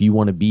succession. If you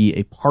want to be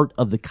a part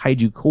of the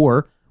Kaiju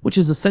Corps, which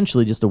is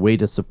essentially just a way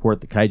to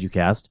support the Kaiju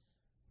Cast,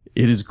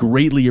 it is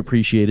greatly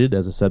appreciated.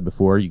 As I said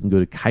before, you can go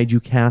to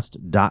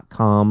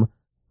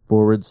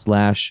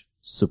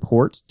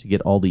kaijucast.com/support to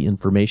get all the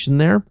information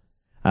there.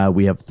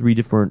 We have 3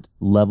 different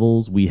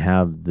levels. We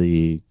have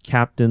the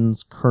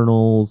captains,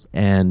 colonels,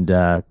 and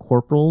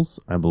corporals,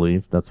 I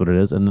believe that's what it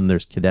is. And then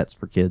there's cadets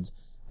for kids,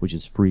 which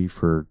is free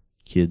for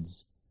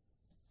kids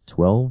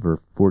 12 or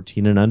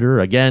 14 and under.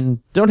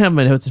 Again, don't have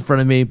my notes in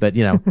front of me, but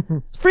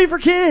it's free for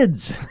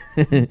kids.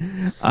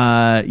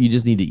 You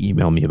just need to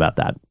email me about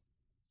that.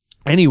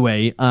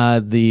 Anyway,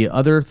 the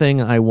other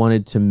thing I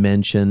wanted to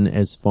mention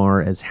as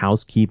far as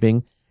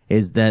housekeeping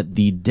is that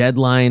the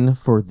deadline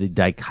for the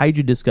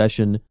Daikaiju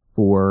discussion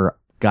for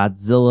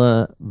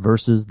Godzilla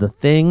versus the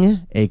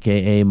Thing,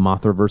 aka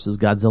Mothra versus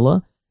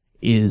Godzilla,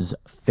 is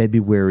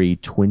February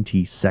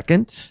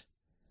 22nd.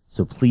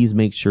 So please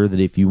make sure that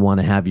if you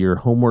want to have your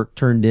homework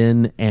turned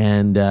in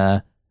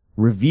and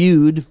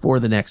reviewed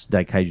for the next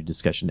Daikaiju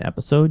discussion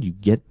episode, you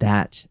get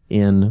that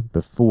in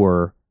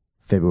before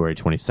February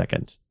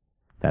 22nd.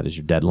 That is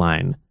your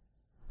deadline.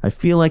 I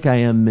feel like I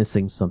am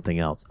missing something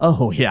else.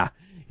 Oh, yeah.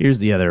 Here's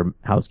the other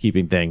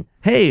housekeeping thing.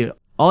 Hey,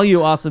 all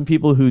you awesome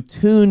people who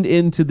tuned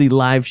into the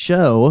live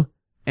show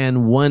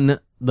and won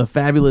the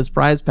fabulous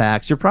prize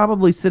packs, you're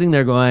probably sitting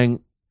there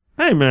going,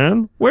 hey,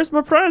 man, where's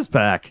my prize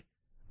pack?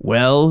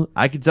 Well,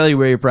 I can tell you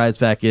where your prize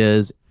pack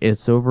is.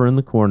 It's over in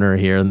the corner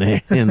here in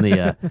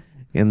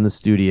the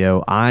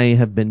studio. I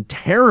have been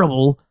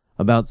terrible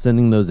about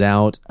sending those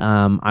out.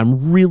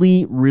 I'm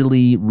really,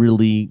 really,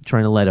 really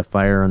trying to light a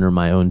fire under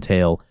my own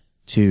tail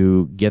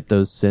to get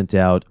those sent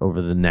out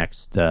over the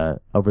next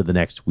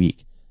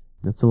week.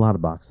 That's a lot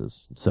of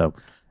boxes. So,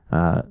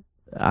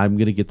 I'm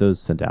going to get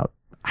those sent out.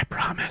 I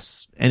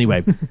promise.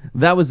 Anyway,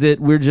 that was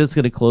it. We're just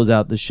going to close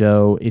out the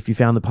show. If you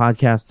found the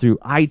podcast through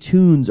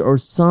iTunes or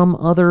some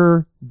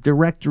other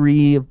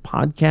directory of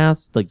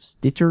podcasts like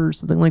Stitcher or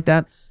something like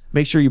that,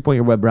 make sure you point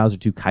your web browser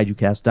to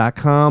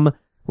kaijucast.com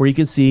where you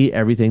can see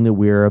everything that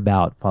we're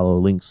about. Follow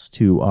links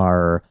to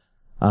our,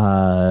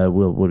 what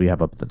do we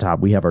have up at the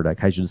top? We have our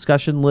Daikaiju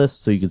discussion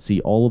list, so you can see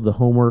all of the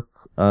homework,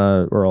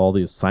 or all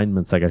the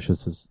assignments, like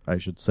I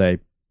should say,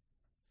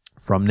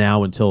 from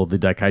now until the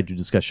Daikaiju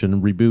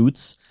discussion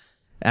reboots.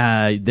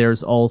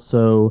 There's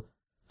also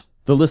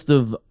the list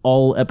of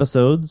all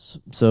episodes.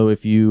 So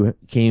if you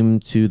came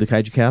to the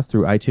Kaiju Cast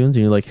through iTunes and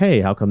you're like,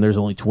 hey, how come there's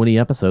only 20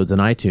 episodes in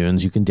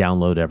iTunes? You can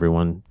download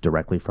everyone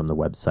directly from the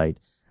website.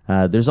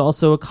 There's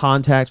also a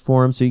contact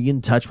form so you get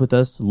in touch with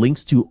us.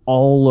 Links to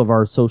all of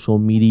our social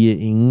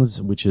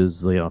media-ings, which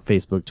is,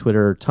 Facebook,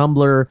 Twitter,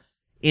 Tumblr,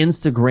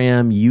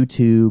 Instagram,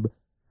 YouTube.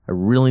 I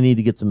really need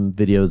to get some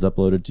videos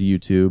uploaded to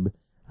YouTube.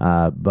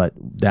 But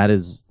that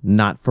is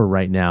not for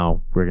right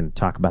now. We're going to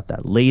talk about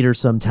that later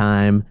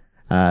sometime.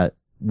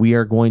 We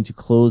are going to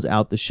close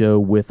out the show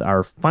with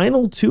our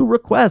final 2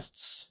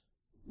 requests.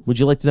 Would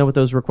you like to know what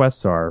those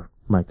requests are,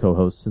 my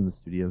co-hosts in the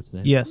studio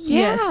today? Yes.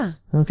 Yeah.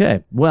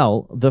 Okay.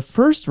 Well, the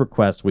first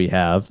request we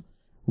have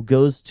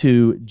goes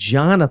to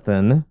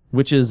Jonathan,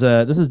 which is,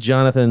 this is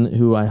Jonathan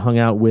who I hung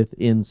out with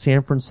in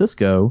San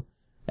Francisco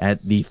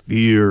at the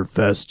Fear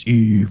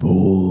Festival.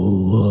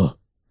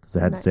 I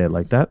had to say it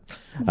like that.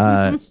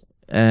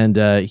 And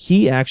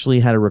he actually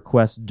had a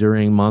request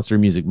during Monster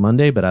Music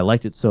Monday, but I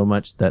liked it so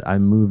much that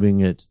I'm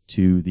moving it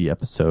to the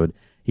episode.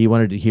 He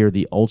wanted to hear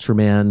the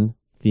Ultraman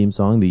theme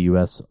song, the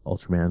U.S.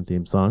 Ultraman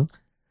theme song.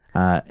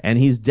 And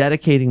he's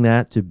dedicating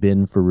that to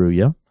Ben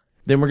Furuya.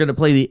 Then we're going to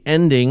play the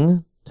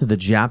ending to the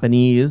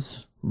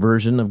Japanese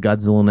version of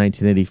Godzilla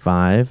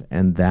 1985,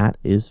 and that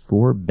is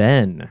for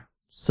Ben.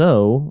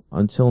 So,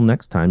 until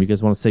next time, you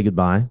guys want to say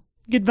goodbye?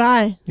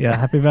 Goodbye. Yeah,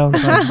 happy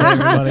Valentine's Day,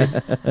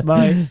 everybody.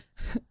 Bye.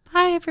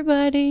 Bye,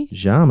 everybody.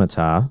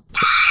 Jamata.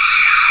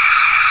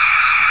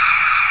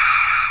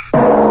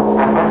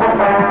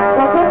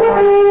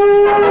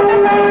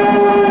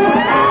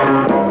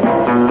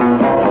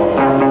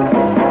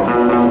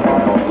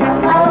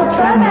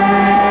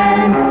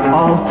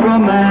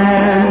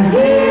 Ultraman,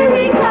 here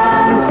he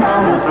comes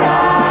from the sky.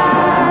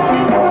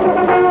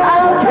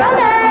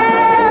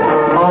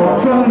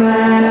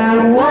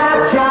 Ultraman,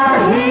 watch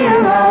our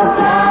hero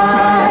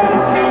fly.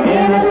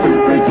 In a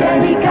super jet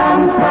he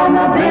comes from a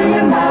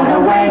billion miles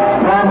away,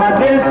 from a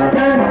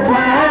distant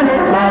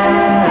planet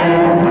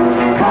land.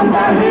 Comes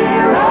our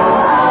hero,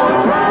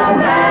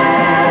 Ultraman.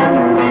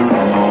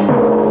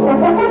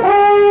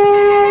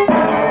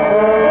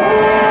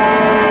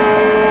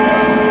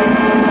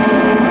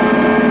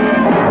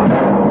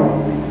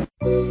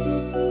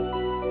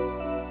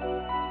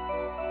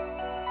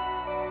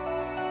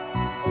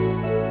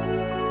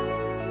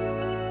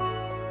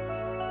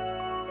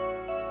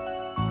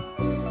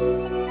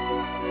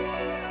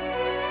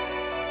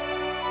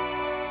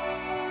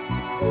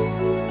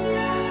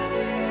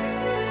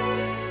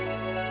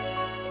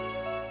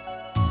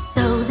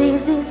 So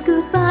this is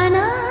goodbye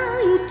now,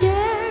 you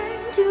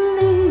dare to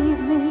leave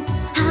me.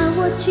 How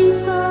would you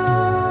fall?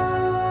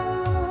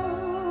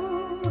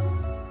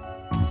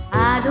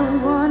 I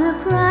don't wanna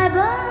cry,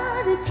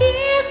 but the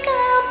tears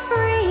come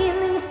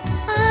freely.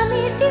 I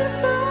miss you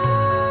so.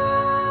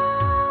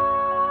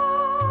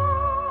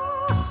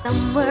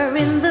 Somewhere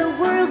in the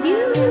world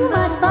you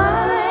might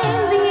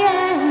find the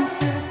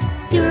answers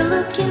you're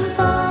looking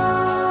for.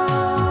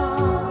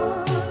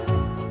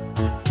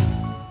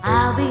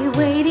 I'll be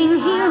waiting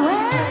here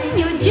when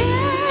your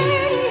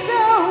journey's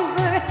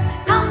over.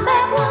 Come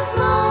back once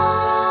more.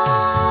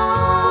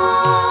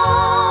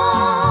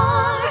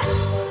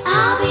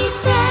 I'll be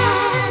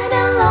sad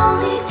and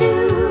lonely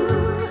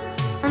too,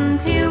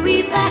 until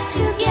we're back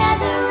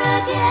together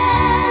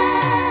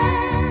again.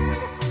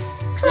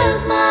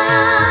 Close my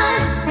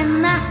eyes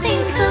and I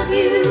think of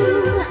you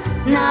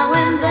now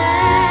and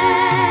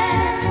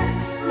then,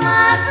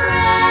 my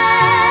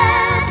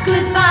friend.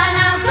 Goodbye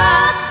now,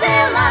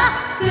 Godzilla.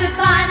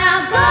 Goodbye now,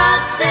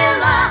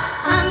 Godzilla.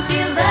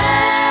 Until then.